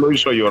Raúl lo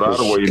hizo llorar,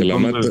 güey.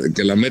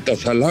 Que la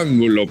metas al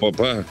ángulo,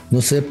 papá.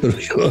 No sé, pero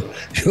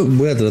yo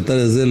voy a tratar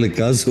de hacerle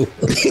caso.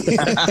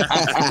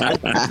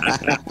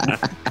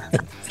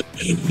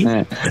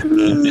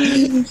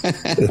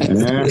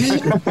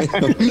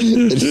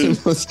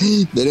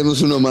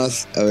 Tenemos uno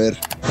más, a ver.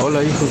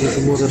 Hola hijos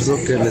de Mother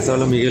Soccer, les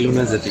habla Miguel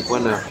Lunes de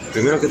Tijuana.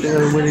 Primero que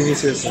tengan un buen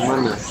inicio de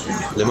semana.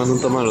 Le mando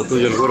un toma a lo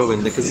tuyo, el güero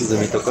vendequesis de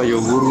mi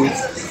tocayo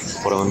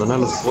Gurwitz, por abandonar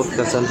los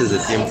podcasts antes de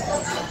tiempo.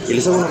 Y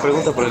les hago una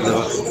pregunta por el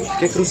debajo.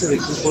 ¿Qué cruce de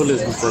equipo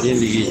les gustaría en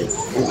liguilla?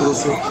 Un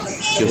cruce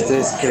que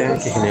ustedes crean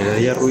que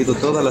generaría ruido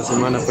toda la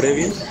semana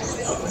previa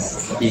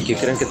y que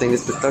crean que tenga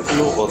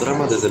espectáculo o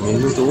drama desde el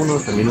minuto 1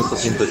 hasta el minuto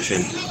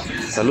 180.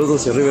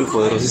 Saludos y arriba el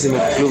poderosísimo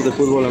Club de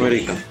Fútbol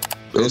América.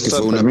 Creo que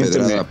fue una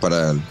pedrada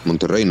para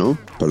Monterrey, ¿no?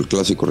 Para el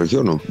Clásico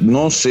Región, ¿no?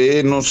 No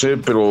sé,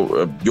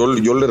 pero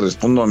yo le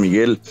respondo a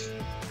Miguel.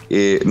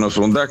 Nos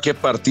preguntaba qué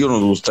partido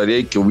nos gustaría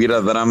y que hubiera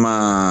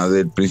drama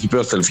del principio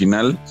hasta el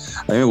final.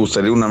 A mí me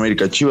gustaría un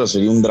América Chivas,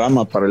 sería un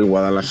drama para el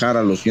Guadalajara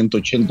a los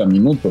 180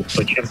 minutos.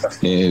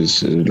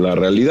 Es la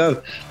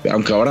realidad.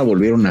 Aunque ahora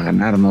volvieron a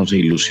ganar, ¿no? Se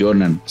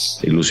ilusionan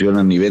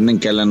y venden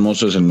que Alan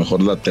Mozo es el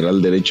mejor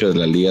lateral derecho de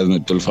la liga, me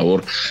todo el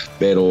favor.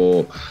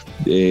 Pero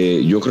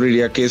yo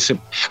creería que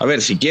a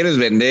ver, si quieres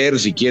vender,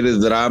 si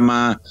quieres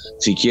drama,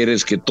 si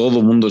quieres que todo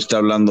el mundo esté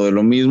hablando de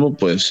lo mismo,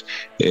 pues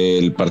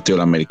el partido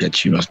de América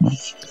Chivas, ¿no?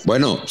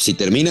 Bueno, si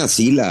termina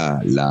así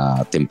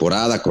la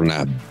temporada con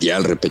ya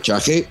el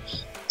repechaje,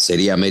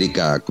 sería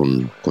América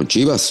con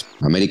Chivas.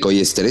 América hoy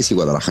es 3 y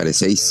Guadalajara es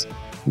 6.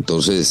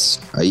 Entonces,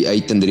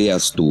 ahí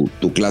tendrías tu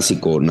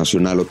clásico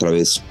nacional otra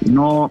vez.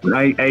 No,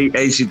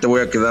 ahí sí te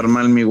voy a quedar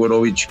mal, mi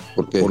güerovich.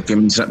 ¿Por qué?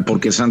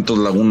 Porque Santos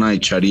Laguna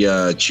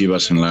echaría a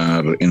Chivas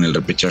en el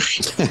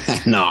repechaje.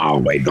 No,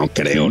 güey, no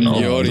creo,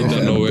 no. Yo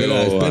ahorita no veo.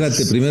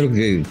 Espérate primero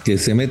que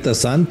se meta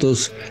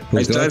Santos.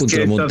 Ahí está,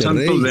 contra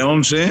Monterrey. Santos de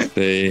 11.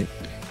 Sí.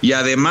 Y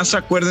además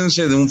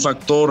acuérdense de un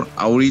factor.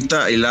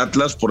 Ahorita el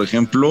Atlas, por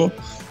ejemplo,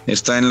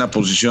 está en la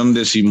posición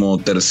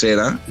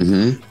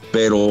 13ª,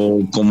 pero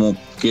como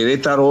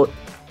Querétaro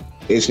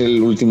es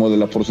el último de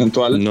la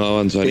porcentual, no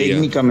avanzaría.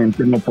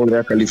 Técnicamente no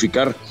podría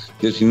calificar.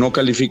 Que si no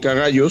califica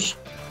Gallos,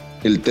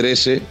 el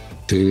 13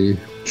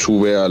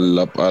 sube a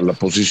la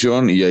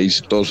posición y ahí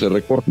todo se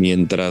recorta.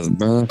 Mientras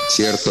va.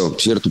 Cierto,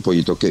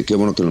 Pollito, qué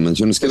bueno que lo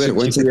menciones. Qué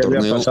vergüenza el torneo.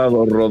 Había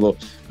pasado, Rodo,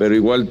 pero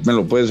igual me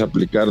lo puedes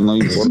aplicar, no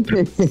importa.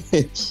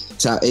 O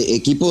sea,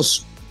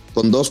 equipos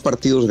con 2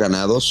 partidos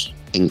ganados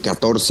en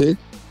 14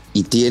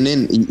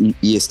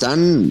 y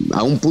están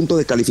a un punto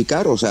de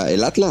calificar. O sea,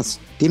 el Atlas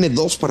tiene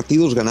 2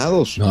 partidos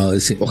ganados. No,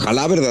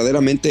 ojalá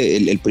verdaderamente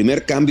el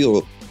primer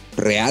cambio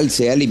real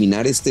sea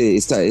eliminar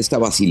esta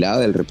vacilada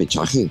del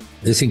repechaje.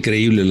 Es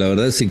increíble, la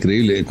verdad es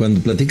increíble. Cuando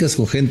platicas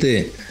con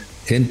gente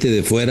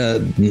de fuera,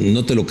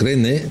 no te lo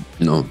creen, ¿eh?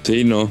 No.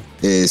 Sí, no.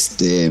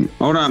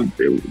 Ahora,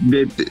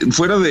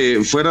 fuera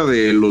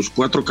de los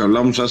 4 que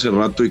hablamos hace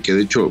rato y que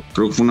de hecho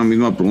creo que fue una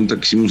misma pregunta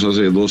que hicimos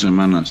hace 2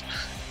 semanas,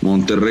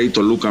 Monterrey,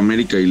 Toluca,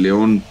 América y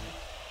León,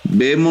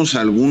 ¿vemos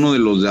alguno de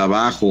los de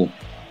abajo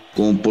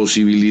con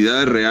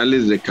posibilidades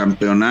reales de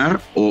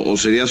campeonar o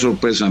sería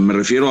sorpresa? Me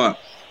refiero a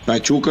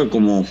Pachuca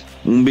como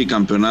un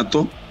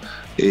bicampeonato,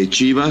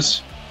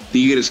 Chivas,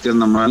 Tigres que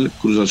anda mal,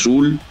 Cruz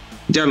Azul,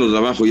 ya los de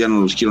abajo ya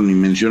no los quiero ni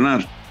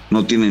mencionar,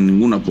 no tienen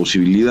ninguna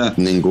posibilidad.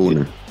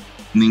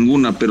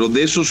 Ninguna, pero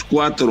de esos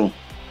 4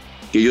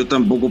 que yo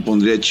tampoco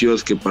pondría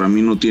Chivas, que para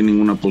mí no tiene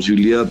ninguna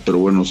posibilidad, pero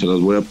bueno, se las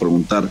voy a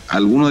preguntar.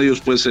 ¿Alguno de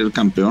ellos puede ser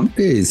campeón?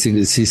 Sí,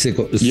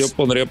 yo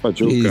pondría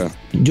Pachuca.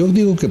 Yo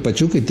digo que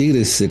Pachuca y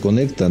Tigres se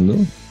conectan, ¿no?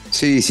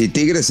 Sí, si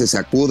Tigres se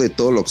sacude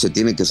todo lo que se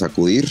tiene que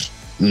sacudir,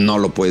 no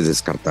lo puedes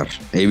descartar.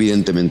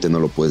 Evidentemente no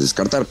lo puedes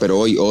descartar, pero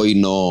hoy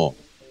no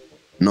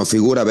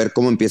figura. A ver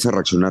cómo empieza a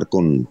reaccionar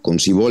con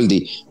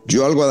Siboldi.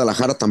 Yo al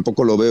Guadalajara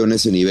tampoco lo veo en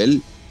ese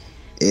nivel.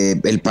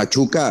 El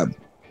Pachuca,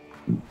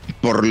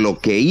 por lo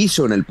que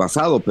hizo en el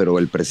pasado, pero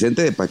el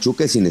presente de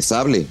Pachuca es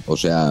inestable. O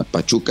sea,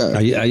 Pachuca...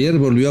 Ayer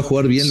volvió a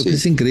jugar bien. Lo que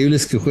es increíble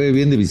es que juegue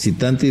bien de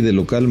visitante y de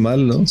local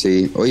mal, ¿no?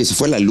 Sí. Oye, se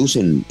fue la luz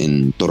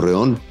en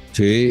Torreón.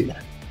 Sí.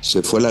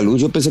 Se fue la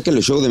luz. Yo pensé que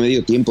el show de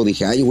medio tiempo,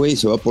 dije, ay, güey,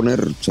 se va a poner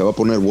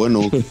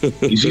bueno.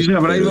 ¿Y si se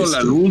habrá ido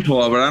la luz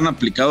o habrán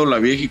aplicado la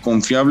vieja y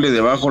confiable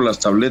debajo las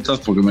tabletas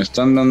porque me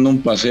están dando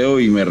un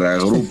paseo y me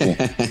reagrupo?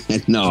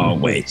 No,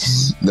 güey.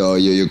 No,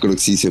 yo creo que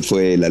sí se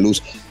fue la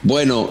luz.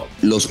 Bueno,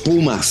 los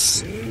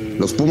Pumas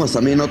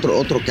también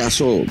otro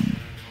caso.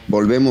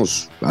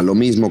 Volvemos a lo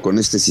mismo con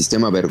este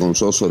sistema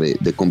vergonzoso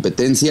de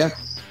competencia.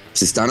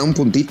 Están a un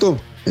puntito,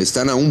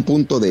 están a un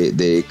punto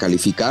de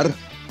calificar.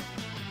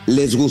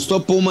 Les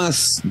gustó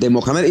Pumas de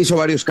Mohamed, hizo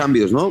varios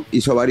cambios, ¿no?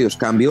 Y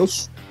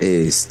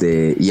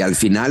al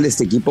final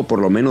este equipo por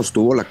lo menos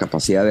tuvo la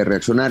capacidad de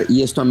reaccionar.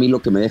 Y esto a mí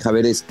lo que me deja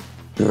ver es,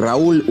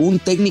 Raúl, ¿un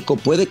técnico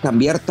puede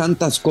cambiar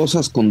tantas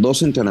cosas con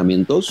 2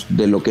 entrenamientos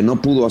de lo que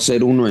no pudo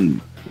hacer uno en...?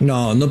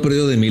 No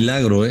perdió de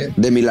milagro, ¿eh?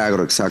 De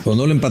milagro, exacto. O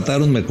no lo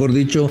empataron, mejor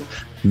dicho,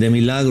 de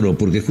milagro,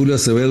 porque Julio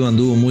Acevedo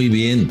anduvo muy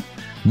bien.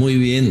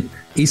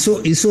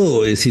 Hizo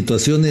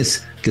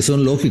situaciones que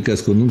son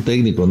lógicas con un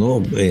técnico,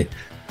 ¿no?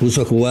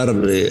 Puso a jugar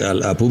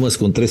a Pumas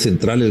con 3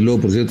 centrales,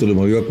 luego por cierto le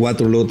movió a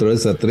 4, luego otra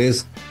vez a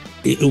 3.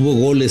 Hubo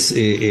goles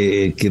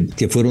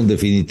que fueron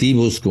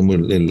definitivos, como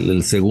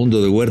el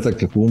segundo de Huerta,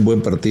 que fue un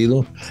buen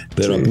partido,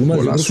 pero Sí, a Pumas,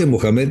 yo golazo. creo que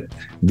Mohamed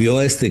vio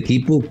a este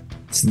equipo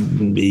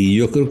y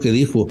yo creo que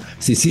dijo,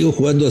 si sigo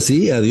jugando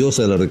así, adiós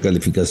a la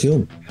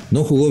recalificación.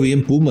 No jugó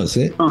bien Pumas,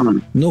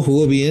 no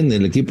jugó bien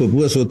el equipo de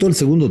Pumas, sobre todo el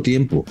segundo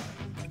tiempo.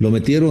 Lo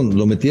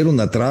metieron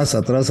atrás.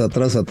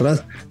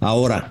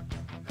 Ahora,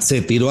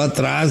 se tiró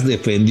atrás,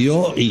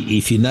 defendió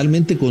y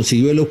finalmente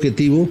consiguió el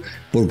objetivo,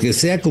 porque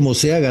sea como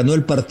sea, ganó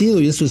el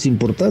partido y eso es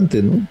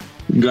importante, ¿no?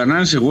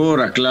 Ganar ese juego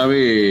era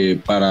clave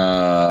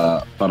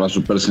para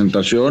su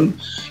presentación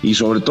y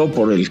sobre todo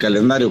por el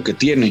calendario que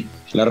tiene.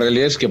 La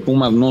realidad es que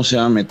Pumas no se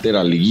va a meter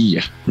a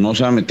liguilla, no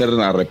se va a meter a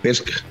la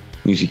repesca,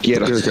 ni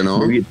siquiera. ¿Tú crees que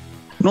no?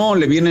 No,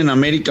 le vienen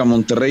América,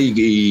 Monterrey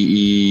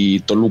y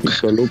Toluca.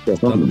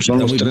 Son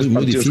los tres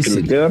partidos que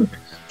le quedan.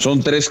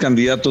 Son 3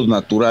 candidatos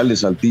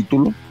naturales al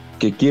título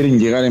que quieren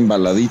llegar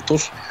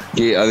embaladitos,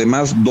 que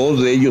además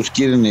 2 de ellos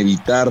quieren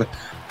evitar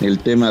el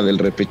tema del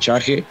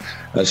repechaje,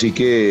 así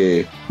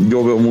que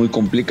yo veo muy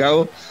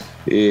complicado.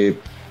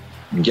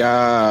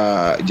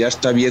 Ya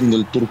está viendo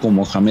el turco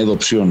Mohamed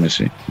opciones,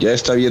 ya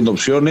está viendo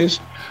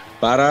opciones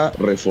para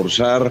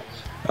reforzar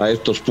a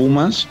estos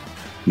Pumas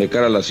de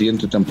cara a la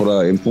siguiente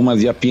temporada. En Pumas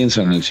ya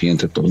piensan en el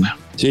siguiente torneo.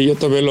 Sí, yo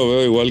también lo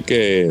veo igual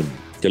que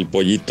el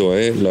Pollito,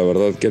 La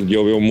verdad que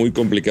yo veo muy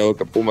complicado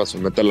que Pumas se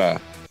meta a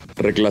la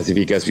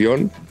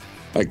reclasificación.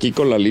 Aquí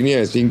con la línea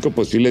de 5,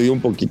 pues sí le dio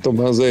un poquito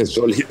más de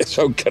solidez,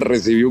 aunque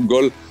recibió un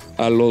gol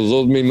a los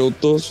 2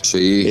 minutos,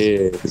 sí.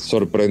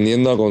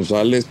 Sorprendiendo a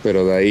González,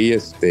 pero de ahí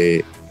es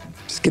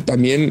que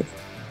también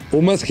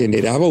Pumas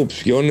generaba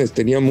opciones,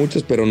 tenía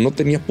muchas, pero no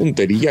tenía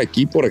puntería.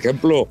 Aquí, por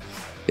ejemplo,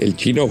 el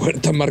Chino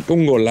Huerta marca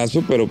un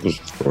golazo, pero pues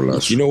el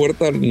Chino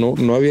Huerta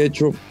no había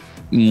hecho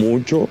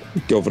mucho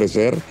que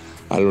ofrecer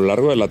a lo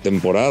largo de la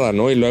temporada,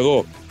 ¿no? Y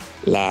luego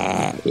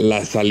la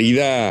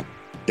salida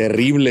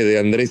terrible de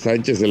Andrés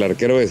Sánchez, el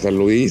arquero de San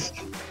Luis,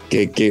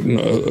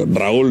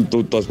 Raúl,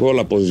 tú has jugado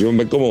la posición,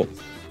 ve cómo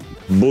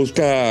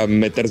busca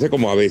meterse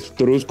como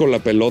avestruz con la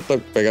pelota,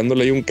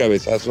 pegándole ahí un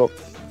cabezazo,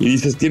 y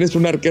dices, tienes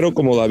un arquero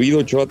como David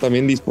Ochoa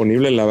también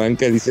disponible en la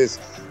banca, y dices,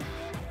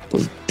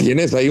 pues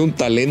tienes ahí un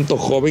talento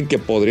joven que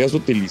podrías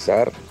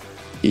utilizar.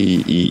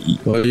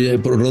 Oye,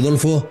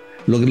 Rodolfo,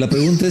 la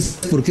pregunta es,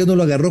 ¿por qué no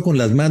lo agarró con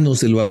las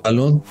manos el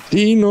balón?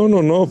 Sí,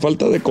 no,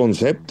 falta de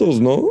conceptos,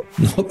 ¿no?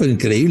 No, pero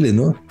increíble,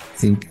 ¿no?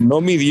 Sí.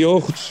 No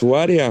midió su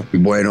área.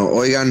 Bueno,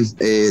 oigan,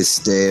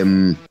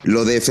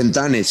 lo de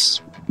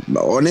Fentanes,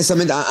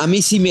 honestamente, a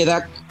mí sí me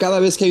da, cada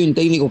vez que hay un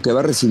técnico que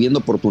va recibiendo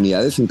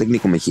oportunidades, un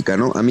técnico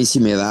mexicano, a mí sí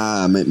me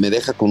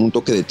deja con un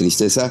toque de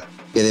tristeza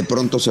que de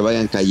pronto se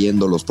vayan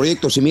cayendo los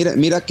proyectos. Y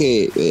mira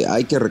que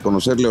hay que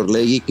reconocerle a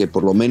Orlegui que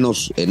por lo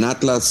menos en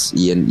Atlas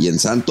y en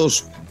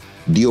Santos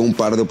dio un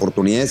par de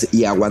oportunidades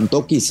y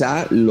aguantó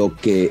quizá lo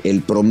que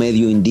el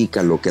promedio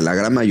indica, lo que la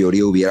gran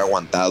mayoría hubiera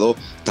aguantado,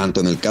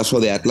 tanto en el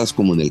caso de Atlas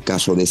como en el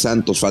caso de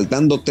Santos.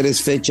 Faltando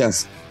 3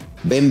 fechas,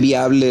 ¿ven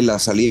viable la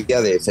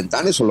salida de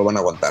Fentanes o lo van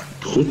a aguantar?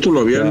 Justo lo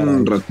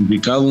habían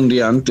ratificado un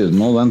día antes,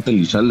 ¿no? Dante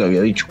Lizal le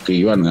había dicho que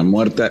iban a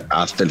muerte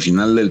hasta el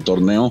final del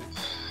torneo.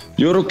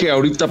 Yo creo que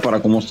ahorita,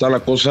 para cómo está la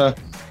cosa,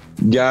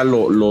 ya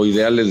lo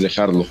ideal es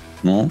dejarlo,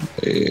 ¿no?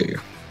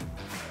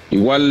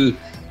 Igual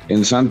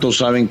en Santos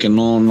saben que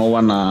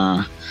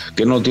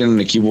que no tienen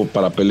equipo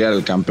para pelear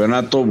el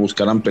campeonato,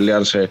 buscarán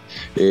pelear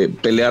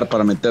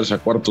para meterse a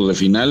cuartos de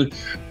final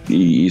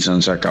y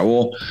se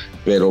acabó.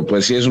 Pero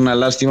pues sí es una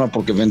lástima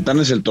porque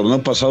Fentanes el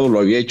torneo pasado lo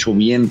había hecho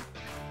bien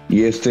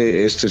y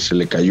este se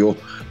le cayó.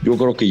 Yo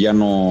creo que ya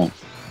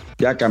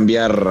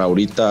cambiar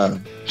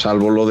ahorita,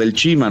 salvo lo del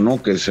Chima,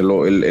 ¿no? Que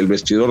el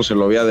vestidor se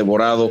lo había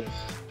devorado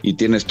y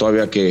tienes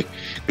todavía que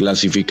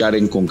clasificar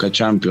en Conca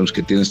Champions,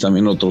 que tienes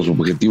también otros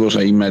objetivos.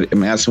 Ahí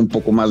me hace un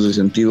poco más de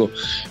sentido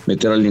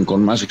meter a alguien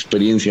con más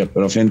experiencia,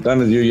 pero a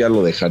Fentanes yo ya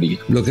lo dejaría.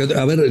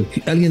 A ver,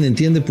 ¿alguien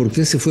entiende por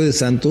qué se fue de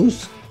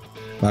Santos?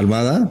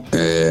 ¿Almada?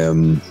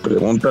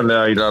 Pregúntale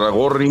a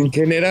Iraragorri.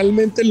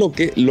 Generalmente lo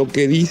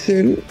que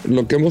dicen,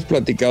 lo que hemos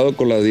platicado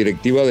con la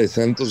directiva de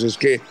Santos es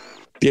que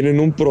tienen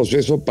un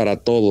proceso para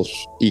todos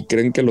y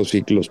creen que los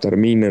ciclos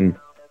terminan.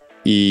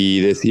 Y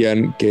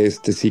decían que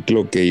este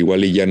ciclo que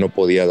igual y ya no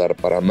podía dar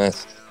para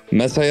más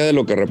allá de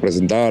lo que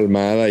representaba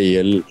Almada, y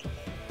él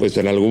pues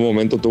en algún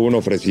momento tuvo un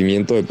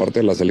ofrecimiento de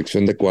parte de la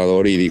selección de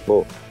Ecuador y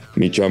dijo,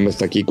 mi chamba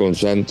está aquí con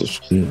Santos.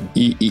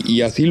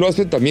 Y así lo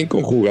hacen también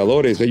con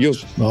jugadores,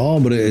 ellos... No,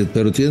 hombre,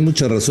 pero tienes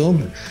mucha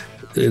razón.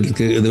 El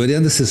que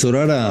deberían de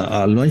asesorar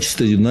al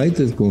Manchester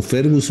United con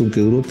Ferguson, que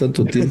duró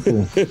tanto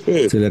tiempo.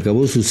 Se le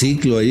acabó su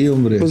ciclo ahí,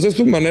 hombre. Pues es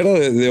su manera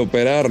de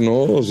operar,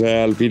 ¿no? O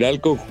sea, al final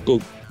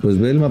pues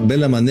ve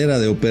la manera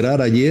de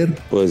operar ayer.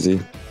 Pues sí.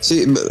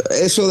 Sí,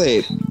 eso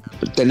de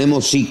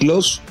tenemos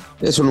ciclos,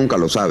 Eso nunca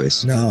lo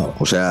sabes. No.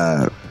 O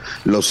sea,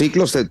 los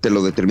ciclos te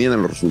lo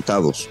determinan los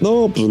resultados.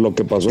 No, pues lo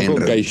que pasó con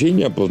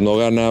Caixinha, pues no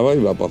ganaba y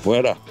va para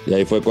afuera. Y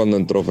ahí fue cuando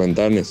entró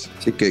Fentanes.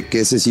 Sí, que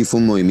ese sí fue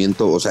un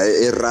movimiento. O sea,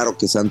 es raro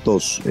que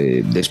Santos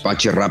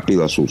despache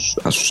rápido a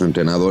sus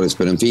entrenadores,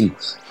 pero en fin.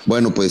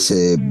 Bueno, pues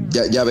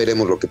ya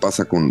veremos lo que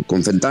pasa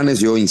con Fentanes.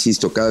 Yo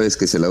insisto, cada vez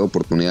que se le da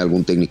oportunidad a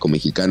algún técnico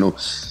mexicano,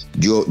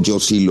 yo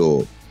sí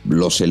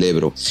lo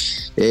celebro.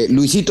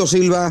 Luisito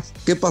Silva,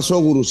 ¿qué pasó,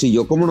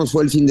 gurusillo? ¿Cómo nos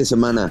fue el fin de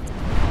semana?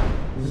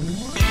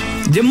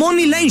 The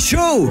Money Line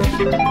Show.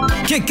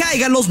 Que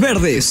caigan los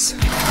verdes.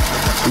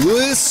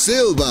 Luis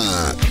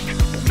Silva.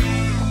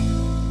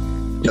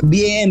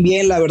 Bien,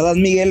 la verdad,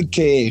 Miguel,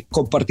 que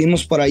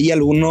compartimos por ahí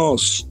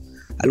algunos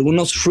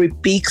free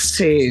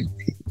picks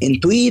en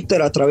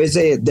Twitter a través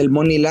del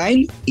Money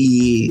Line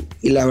y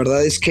la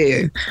verdad es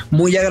que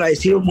muy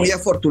agradecido, muy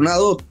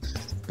afortunado.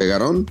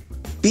 ¿Pegaron?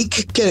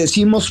 Pick que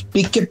decimos,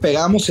 pick que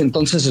pegamos,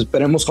 entonces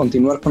esperemos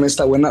continuar con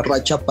esta buena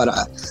racha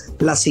para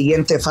la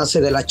siguiente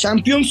fase de la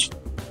Champions.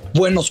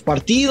 Buenos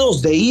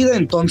partidos de ida,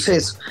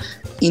 entonces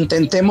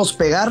intentemos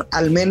pegar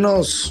al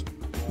menos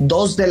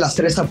 2 de las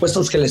 3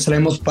 apuestas que les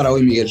traemos para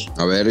hoy, Miguel.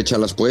 A ver,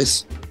 échalas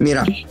pues.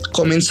 Mira,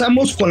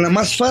 comenzamos con la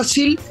más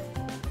fácil,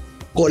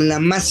 con la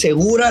más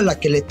segura, la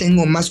que le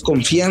tengo más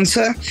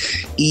confianza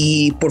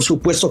y por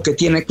supuesto que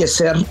tiene que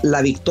ser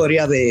la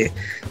victoria de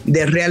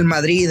Real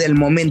Madrid, el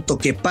momento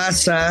que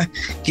pasa,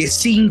 que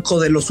 5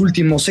 de los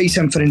últimos 6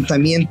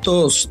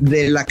 enfrentamientos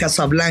de la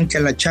Casa Blanca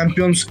en la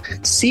Champions,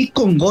 sí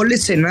con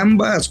goles en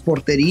ambas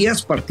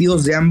porterías,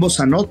 partidos de ambos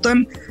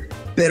anotan,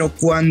 pero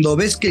cuando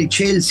ves que el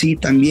Chelsea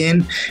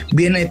también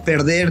viene a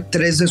perder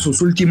 3 de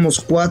sus últimos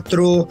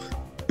 4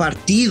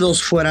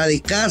 partidos fuera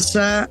de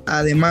casa,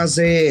 además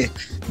de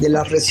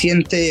la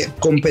reciente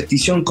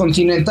competición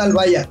continental,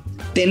 vaya,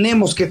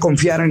 tenemos que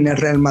confiar en el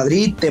Real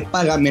Madrid, te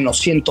paga menos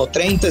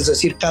 130, es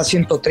decir, cada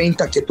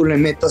 130 que tú le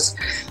metas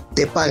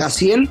te paga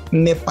 100,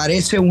 me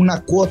parece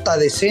una cuota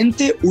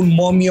decente, un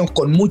momio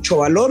con mucho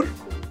valor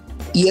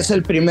y es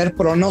el primer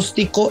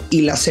pronóstico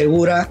y la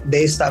segura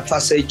de esta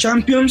fase de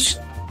Champions.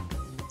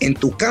 En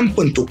tu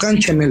campo, en tu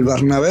cancha, en el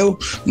Bernabéu,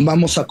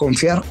 vamos a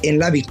confiar en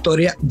la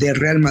victoria de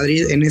Real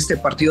Madrid en este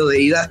partido de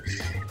ida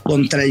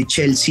contra el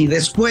Chelsea.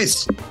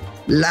 Después,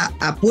 la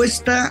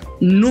apuesta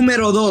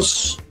número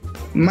 2,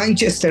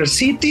 Manchester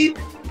City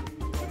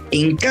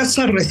en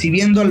casa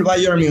recibiendo al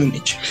Bayern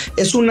Múnich.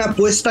 Es una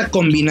apuesta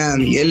combinada,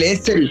 Miguel.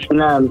 Es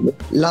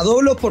la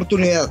doble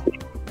oportunidad.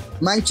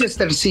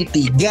 Manchester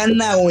City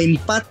gana o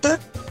empata,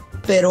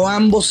 pero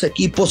ambos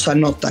equipos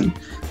anotan.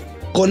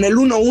 Con el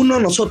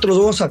 1-1 nosotros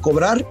vamos a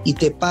cobrar y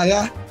te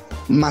paga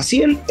más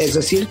 100, es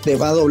decir, te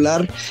va a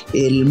doblar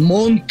el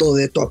monto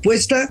de tu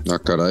apuesta. Ah,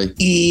 caray.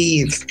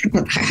 Y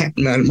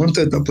no, el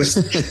monto de tu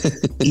apuesta.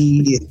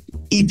 y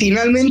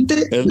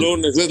finalmente... Es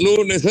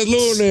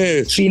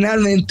lunes.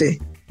 Finalmente,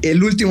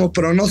 el último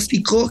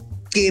pronóstico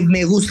que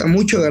me gusta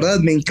mucho,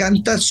 ¿verdad? Me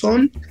encanta,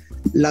 son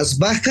las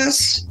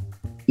bajas,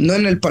 no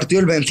en el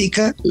partido del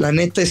Benfica. La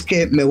neta es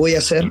que me voy a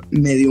hacer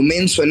medio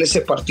menso en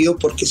ese partido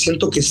porque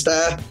siento que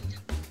está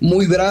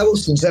muy bravo,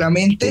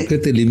 sinceramente. ¿Por qué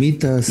te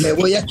limitas? Me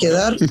voy a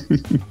quedar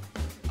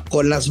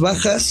con las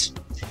bajas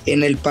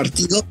en el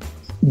partido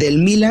del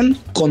Milan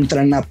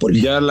contra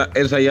Napoli.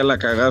 Esa ya la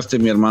cagaste,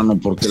 mi hermano,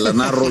 porque la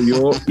narro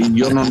yo y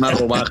yo no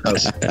narro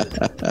bajas.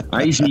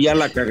 Ahí sí ya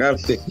la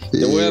cagaste.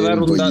 Te voy a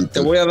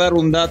dar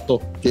un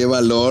dato. Qué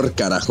valor,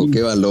 carajo,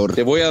 qué valor.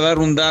 Te voy a dar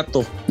un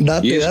dato.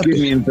 Date. Que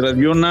mientras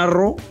yo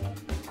narro,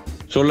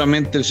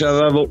 solamente se ha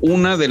dado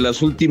una de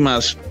las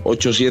últimas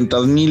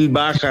 800,000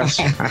 bajas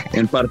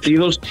en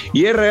partidos.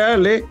 Y es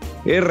real,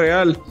 es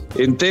real.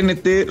 En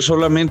TNT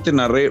solamente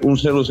narré un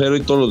 0-0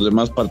 y todos los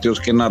demás partidos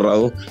que he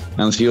narrado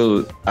han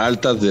sido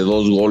altas de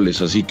 2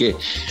 goles. Así que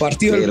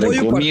te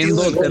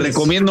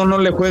recomiendo no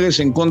le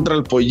juegues en contra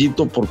al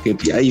pollito porque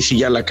ahí sí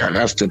ya la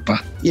cagaste,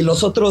 pa. Y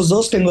los otros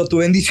 2 tengo tu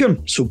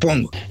bendición,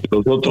 supongo.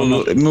 Los otros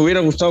no. Me hubiera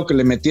gustado que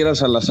le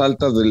metieras a las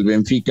altas del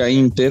Benfica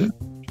Inter.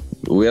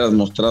 Hubieras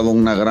mostrado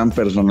una gran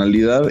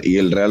personalidad y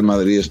el Real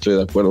Madrid, estoy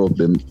de acuerdo,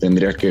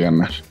 tendría que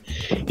ganar.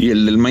 Y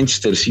el del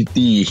Manchester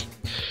City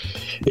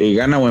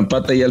gana o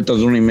empata y altas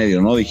de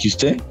 1.5, ¿no?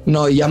 ¿Dijiste?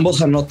 No, y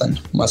ambos anotan,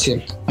 más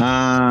 100.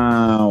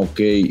 Ah, ok.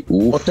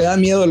 ¿O te da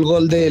miedo el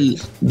gol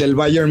del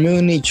Bayern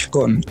Múnich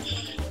con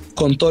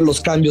todos los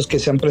cambios que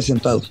se han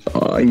presentado?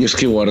 Ay, es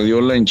que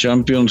Guardiola en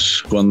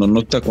Champions, cuando no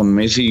está con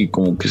Messi,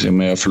 como que se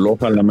me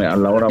afloja a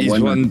la hora buena.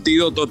 Su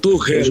antídoto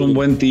Tuchel. Es un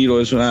buen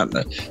tiro, es una...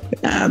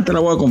 te la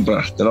voy a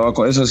comprar,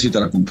 esa sí te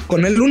la compro.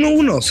 Con el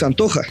 1-1 se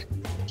antoja.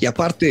 Y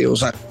aparte, o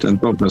sea... Se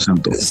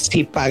antoja.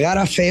 Si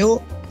pagara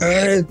feo,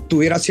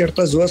 tuviera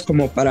ciertas dudas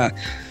como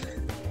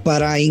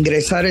para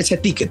ingresar ese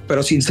ticket.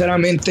 Pero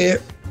sinceramente,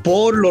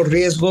 por los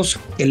riesgos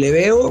que le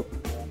veo...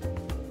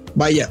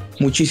 Vaya,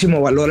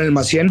 muchísimo valor en el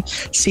más 100.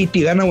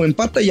 City gana o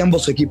empata y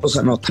ambos equipos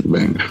anotan.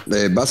 Venga.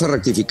 ¿Vas a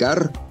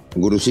rectificar,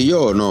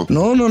 gurusillo, o no?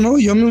 No,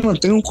 yo me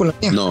mantengo con la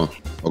mía. No,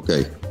 ok.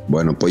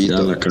 Bueno,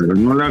 pollito.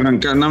 No le hagan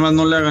caso, nada más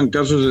no le hagan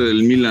caso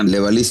del Milan. Le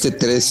valiste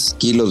 3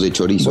 kilos de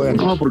chorizo.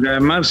 Bueno. No, porque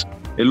además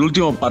el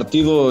último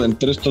partido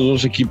entre estos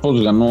dos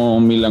equipos ganó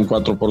Milan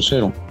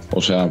 4-0.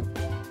 O sea,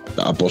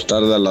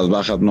 apostar a las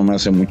bajas no me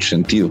hace mucho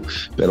sentido,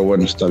 pero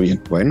bueno, está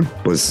bien. Bueno,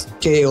 pues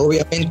que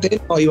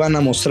obviamente no iban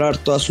a mostrar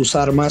todas sus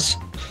armas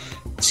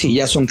si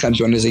ya son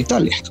campeones de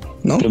Italia,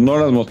 ¿no? Pues no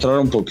las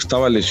mostraron porque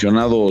estaba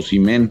lesionado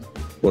Osimhen,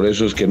 por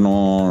eso es que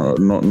no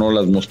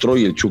las mostró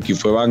y el Chucky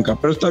fue banca,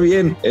 pero está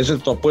bien, esa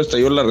es tu apuesta,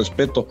 yo la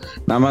respeto,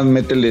 nada más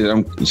métele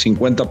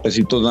 50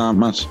 pesitos nada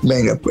más.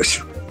 Venga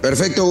pues.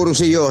 Perfecto,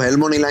 Gurusillo, el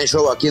Money Line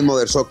Show aquí en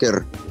Modern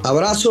Soccer.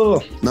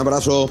 Abrazo. Un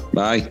abrazo.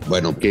 Bye.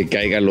 Bueno, que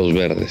caigan los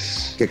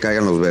verdes. Que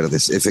caigan los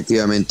verdes,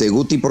 efectivamente.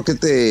 Guti, ¿por qué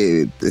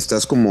te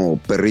estás como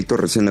perrito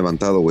recién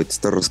levantado, güey? Te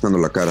estás rascando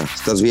la cara.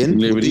 ¿Estás bien?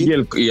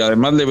 Y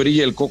además le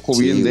brilla el coco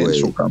bien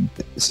denso, cabrón.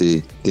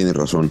 Sí, tienes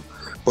razón.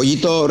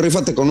 Pollito,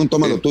 rífate con un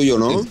toma lo tuyo,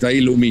 ¿no? Está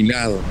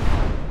iluminado.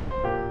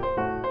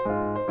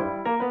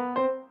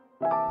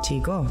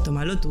 Chico,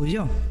 toma lo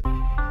tuyo.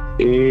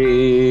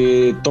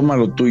 Toma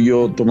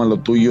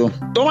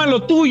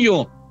lo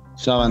tuyo,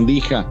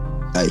 sabandija.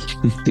 Ay.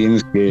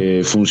 Tienes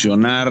que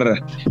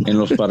funcionar en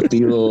los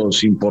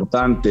partidos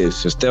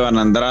importantes. Esteban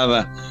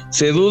Andrada,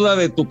 se duda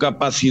de tu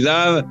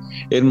capacidad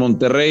en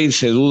Monterrey,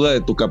 se duda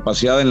de tu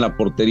capacidad en la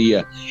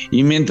portería.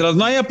 Y mientras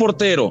no haya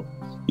portero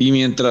y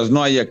mientras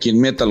no haya quien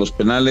meta los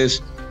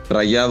penales,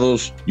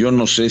 Rayados, yo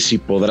no sé si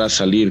podrá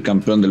salir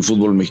campeón del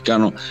fútbol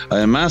mexicano.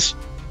 Además,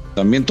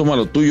 también toma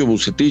lo tuyo,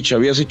 Vucetich,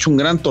 habías hecho un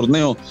gran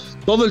torneo,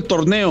 todo el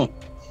torneo,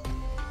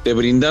 te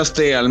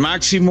brindaste al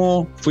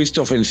máximo,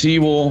 fuiste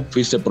ofensivo,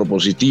 fuiste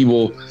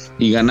propositivo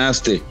y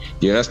ganaste,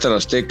 llegaste a la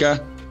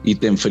Azteca y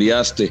te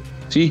enfriaste,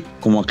 sí,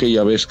 como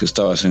aquella vez que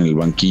estabas en el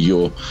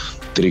banquillo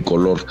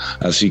tricolor,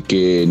 así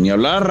que ni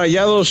hablar,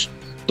 Rayados,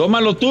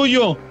 toma lo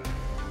tuyo,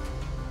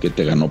 que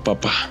te ganó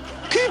papá.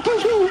 ¿Qué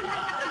pasó?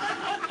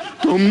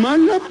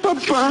 Tómala,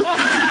 papá.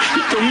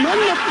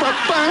 Tómala,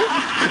 papá.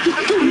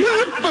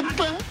 Tómala,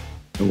 papá.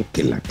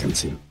 Que la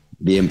canción.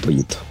 Bien,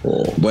 Pollito.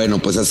 Bueno,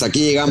 pues hasta aquí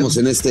llegamos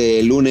en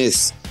este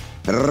lunes.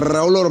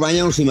 Raúl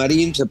Orbañanos y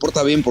Marín, se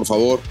porta bien, por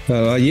favor.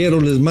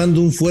 Caballeros, les mando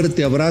un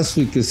fuerte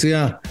abrazo y que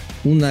sea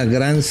una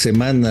gran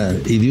semana.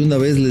 Y de una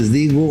vez les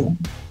digo,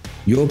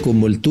 yo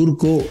como el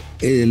turco,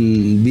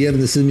 el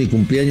viernes es mi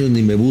cumpleaños,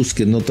 ni me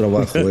busquen, no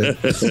trabajo.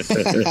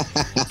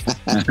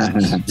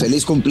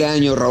 Feliz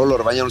cumpleaños, Raúl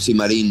Orbañanos y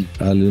Marín.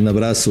 Dale, un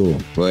abrazo.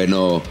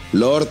 Bueno,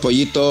 Lord,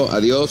 Pollito,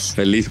 adiós.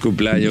 Feliz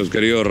cumpleaños,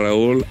 querido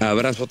Raúl.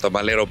 Abrazo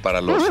tamalero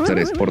para los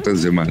tres,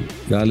 pórtense mal.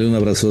 Dale un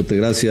abrazote,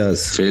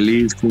 gracias.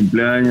 Feliz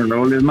cumpleaños,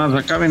 Raúl. Es más,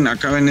 acaben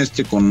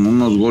con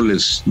unos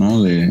goles,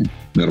 ¿no? De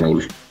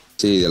Raúl.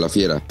 Sí, de la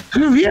fiera,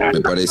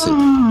 me parece.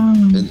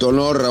 En tu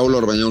honor, Raúl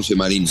Orbañanos y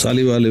Marín.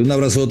 Sale, vale, un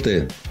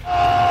abrazote.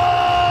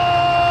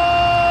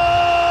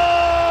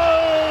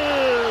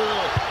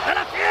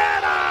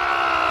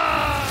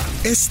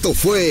 Esto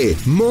fue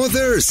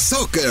Mother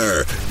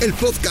Soccer, el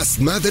podcast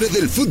madre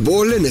del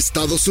fútbol en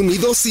Estados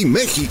Unidos y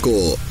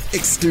México,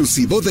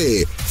 exclusivo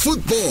de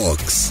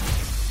Footbox.